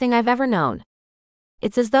than anything I've ever known.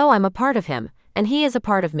 It's as though I'm a part of him, and he is a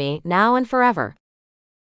part of me, now and forever.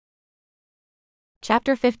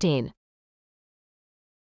 Chapter 15.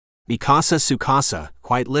 Mikasa Sukasa,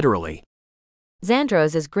 quite literally.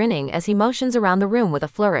 Xandros is grinning as he motions around the room with a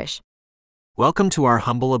flourish. Welcome to our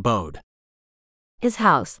humble abode. His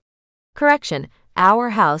house. Correction,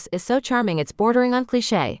 our house is so charming it's bordering on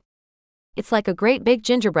cliché. It's like a great big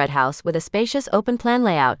gingerbread house with a spacious open-plan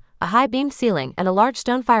layout, a high-beamed ceiling, and a large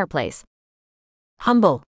stone fireplace.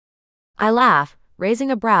 Humble. I laugh,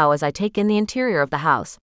 raising a brow as I take in the interior of the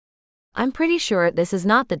house. I'm pretty sure this is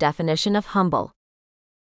not the definition of humble.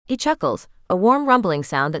 He chuckles, a warm rumbling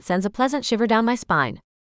sound that sends a pleasant shiver down my spine.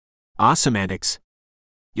 Semantics.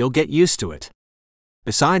 You'll get used to it.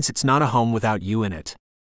 Besides, it's not a home without you in it.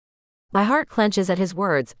 My heart clenches at his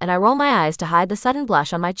words, and I roll my eyes to hide the sudden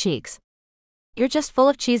blush on my cheeks. You're just full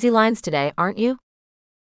of cheesy lines today, aren't you?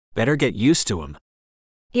 Better get used to 'em.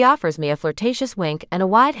 He offers me a flirtatious wink and a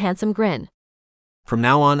wide, handsome grin. From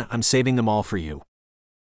now on, I'm saving them all for you.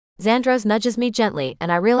 Xandros nudges me gently,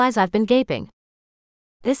 and I realize I've been gaping.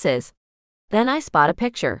 This is. Then I spot a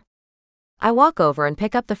picture. I walk over and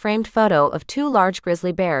pick up the framed photo of two large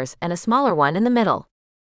grizzly bears and a smaller one in the middle.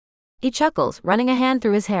 He chuckles, running a hand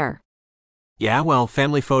through his hair. Yeah, well,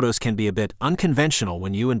 family photos can be a bit unconventional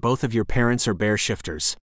when you and both of your parents are bear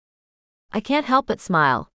shifters. I can't help but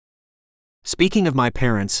smile. Speaking of my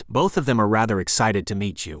parents, both of them are rather excited to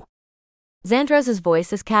meet you. Xandros'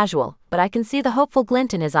 voice is casual, but I can see the hopeful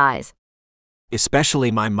glint in his eyes. Especially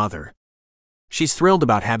my mother. She's thrilled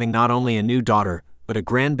about having not only a new daughter, but a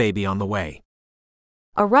grandbaby on the way.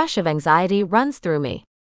 A rush of anxiety runs through me.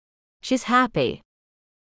 She's happy.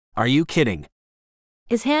 Are you kidding?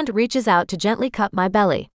 His hand reaches out to gently cup my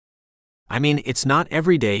belly. I mean, it's not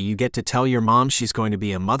every day you get to tell your mom she's going to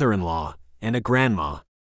be a mother-in-law and a grandma.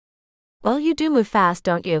 Well, you do move fast,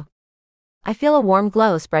 don't you? I feel a warm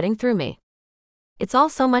glow spreading through me. It's all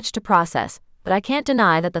so much to process, but I can't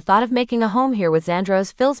deny that the thought of making a home here with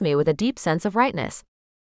Xandros fills me with a deep sense of rightness.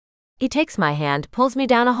 He takes my hand, pulls me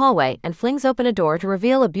down a hallway, and flings open a door to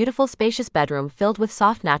reveal a beautiful, spacious bedroom filled with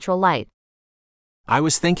soft, natural light. I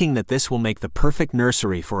was thinking that this will make the perfect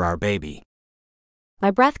nursery for our baby.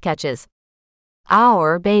 My breath catches.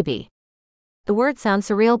 Our baby. The word sounds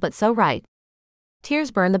surreal but so right.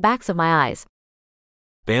 Tears burn the backs of my eyes.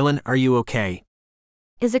 Balin, are you okay?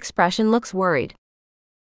 His expression looks worried.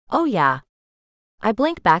 Oh yeah. I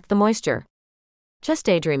blink back the moisture. Just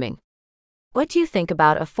daydreaming. What do you think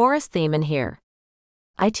about a forest theme in here?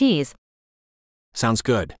 I tease. Sounds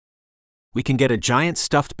good. We can get a giant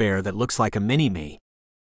stuffed bear that looks like a mini-me.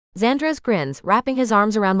 Xandros grins, wrapping his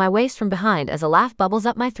arms around my waist from behind as a laugh bubbles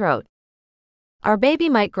up my throat. Our baby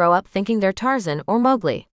might grow up thinking they're Tarzan or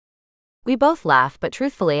Mowgli. We both laugh, but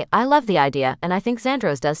truthfully, I love the idea, and I think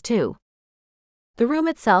Xandros does too. The room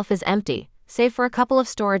itself is empty, save for a couple of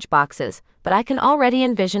storage boxes, but I can already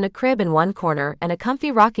envision a crib in one corner and a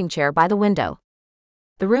comfy rocking chair by the window.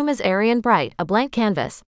 The room is airy and bright, a blank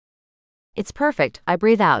canvas. It's perfect, I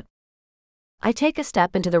breathe out. I take a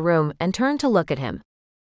step into the room and turn to look at him.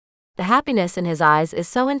 The happiness in his eyes is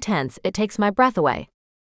so intense it takes my breath away.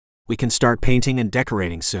 We can start painting and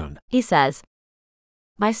decorating soon, he says.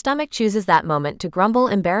 My stomach chooses that moment to grumble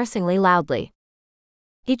embarrassingly loudly.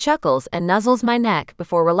 He chuckles and nuzzles my neck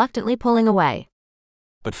before reluctantly pulling away.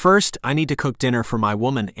 But first, I need to cook dinner for my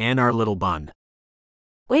woman and our little bun.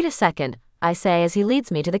 Wait a second, I say as he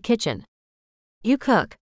leads me to the kitchen. You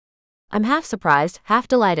cook. I'm half surprised, half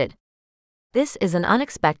delighted. This is an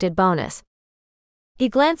unexpected bonus. He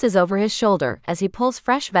glances over his shoulder as he pulls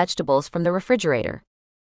fresh vegetables from the refrigerator.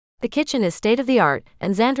 The kitchen is state-of-the-art,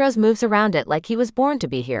 and Xandros moves around it like he was born to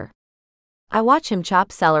be here. I watch him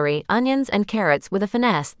chop celery, onions, and carrots with a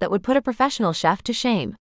finesse that would put a professional chef to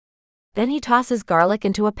shame. Then he tosses garlic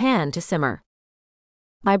into a pan to simmer.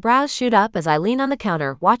 My brows shoot up as I lean on the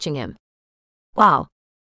counter, watching him. Wow.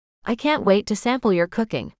 I can't wait to sample your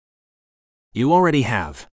cooking. You already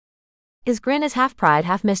have. His grin is half pride,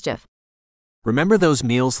 half mischief. Remember those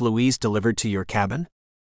meals Louise delivered to your cabin?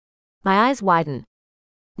 My eyes widen.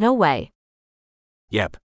 No way.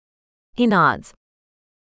 Yep. He nods.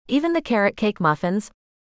 Even the carrot cake muffins?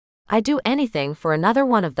 I'd do anything for another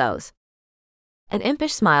one of those. An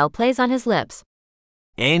impish smile plays on his lips.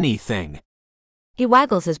 Anything. He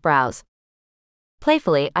waggles his brows.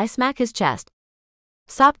 Playfully, I smack his chest.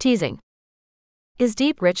 Stop teasing. His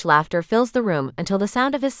deep, rich laughter fills the room until the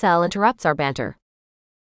sound of his cell interrupts our banter.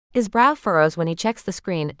 His brow furrows when he checks the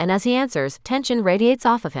screen, and as he answers, tension radiates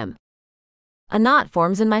off of him. A knot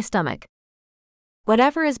forms in my stomach.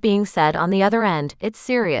 Whatever is being said on the other end, it's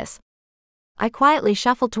serious. I quietly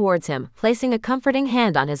shuffle towards him, placing a comforting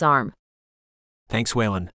hand on his arm. Thanks,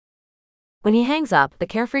 Waylon. When he hangs up, the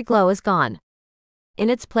carefree glow is gone. In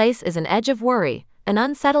its place is an edge of worry, an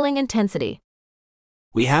unsettling intensity.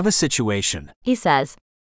 We have a situation, he says.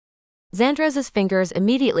 Xandros's fingers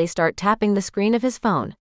immediately start tapping the screen of his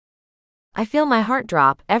phone. I feel my heart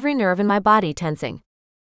drop, every nerve in my body tensing.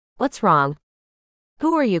 What's wrong?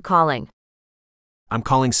 Who are you calling? I'm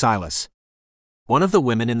calling Silas. One of the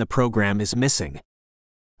women in the program is missing.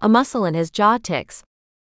 A muscle in his jaw ticks.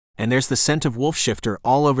 And there's the scent of wolf shifter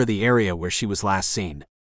all over the area where she was last seen.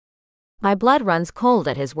 My blood runs cold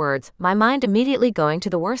at his words, my mind immediately going to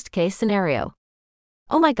the worst-case scenario.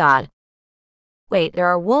 Oh my God. Wait, there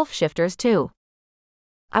are wolf shifters too.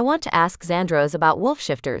 I want to ask Xandros about wolf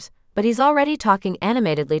shifters, but he's already talking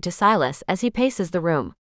animatedly to Silas as he paces the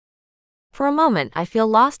room. For a moment I feel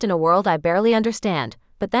lost in a world I barely understand,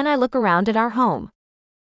 but then I look around at our home.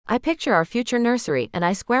 I picture our future nursery and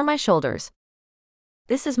I square my shoulders.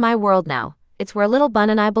 This is my world now, it's where little Bun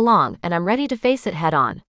and I belong, and I'm ready to face it head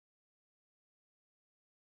on.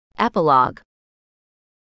 Epilogue.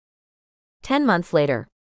 10 months later.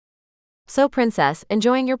 So, Princess,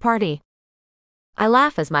 enjoying your party? I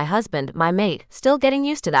laugh as my husband, my mate, still getting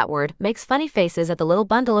used to that word, makes funny faces at the little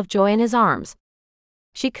bundle of joy in his arms.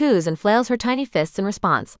 She coos and flails her tiny fists in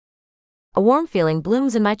response. A warm feeling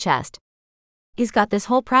blooms in my chest. He's got this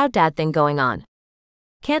whole proud dad thing going on.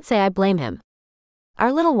 Can't say I blame him.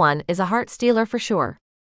 Our little one is a heart stealer for sure.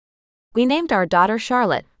 We named our daughter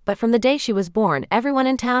Charlotte, but from the day she was born, everyone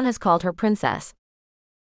in town has called her Princess.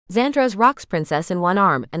 Xandros rocks Princess in one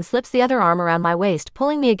arm and slips the other arm around my waist,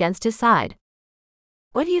 pulling me against his side.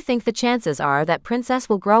 What do you think the chances are that Princess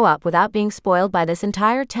will grow up without being spoiled by this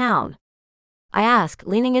entire town? I ask,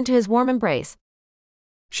 leaning into his warm embrace.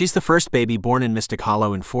 She's the first baby born in Mystic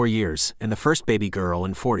Hollow in 4 years, and the first baby girl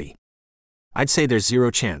in 40. I'd say there's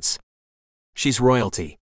zero chance. She's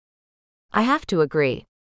royalty. I have to agree.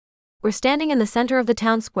 We're standing in the center of the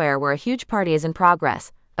town square where a huge party is in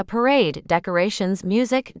progress. A parade, decorations,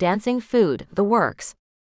 music, dancing, food, the works.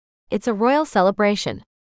 It's a royal celebration.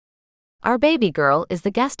 Our baby girl is the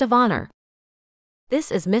guest of honor. This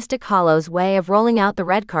is Mystic Hollow's way of rolling out the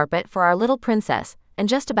red carpet for our little princess, and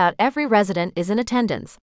just about every resident is in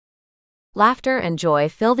attendance. Laughter and joy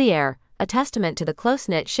fill the air, a testament to the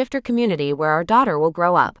close-knit shifter community where our daughter will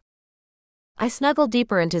grow up. I snuggle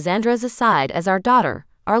deeper into Xandros' side as our daughter,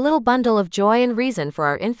 our little bundle of joy and reason for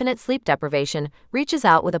our infinite sleep deprivation, reaches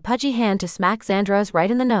out with a pudgy hand to smack Xandros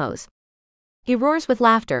right in the nose. He roars with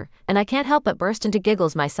laughter, and I can't help but burst into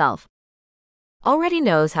giggles myself. Already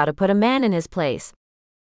knows how to put a man in his place.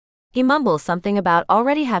 He mumbles something about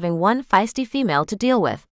already having one feisty female to deal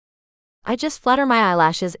with. I just flutter my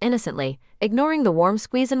eyelashes innocently, ignoring the warm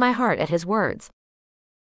squeeze in my heart at his words.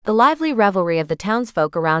 The lively revelry of the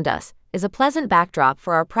townsfolk around us is a pleasant backdrop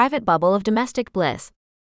for our private bubble of domestic bliss.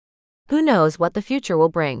 Who knows what the future will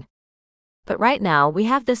bring? But right now we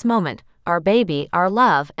have this moment, our baby, our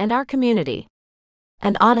love, and our community.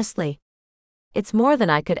 And honestly, it's more than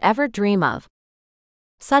I could ever dream of.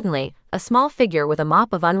 Suddenly, a small figure with a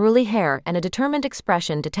mop of unruly hair and a determined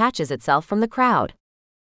expression detaches itself from the crowd.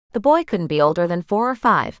 The boy couldn't be older than 4 or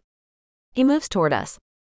 5. He moves toward us.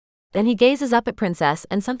 Then he gazes up at Princess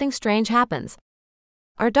and something strange happens.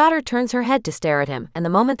 Our daughter turns her head to stare at him, and the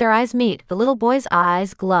moment their eyes meet, the little boy's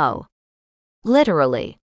eyes glow.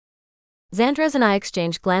 Literally. Xandros and I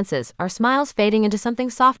exchange glances, our smiles fading into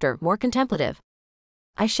something softer, more contemplative.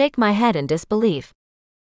 I shake my head in disbelief.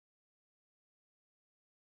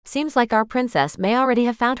 Seems like our princess may already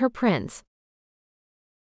have found her prince.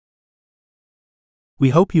 We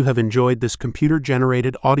hope you have enjoyed this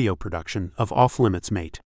computer-generated audio production of Off Limits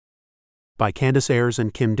Mate by Candace Ayers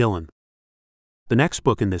and Kim Dillon. The next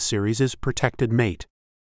book in this series is Protected Mate.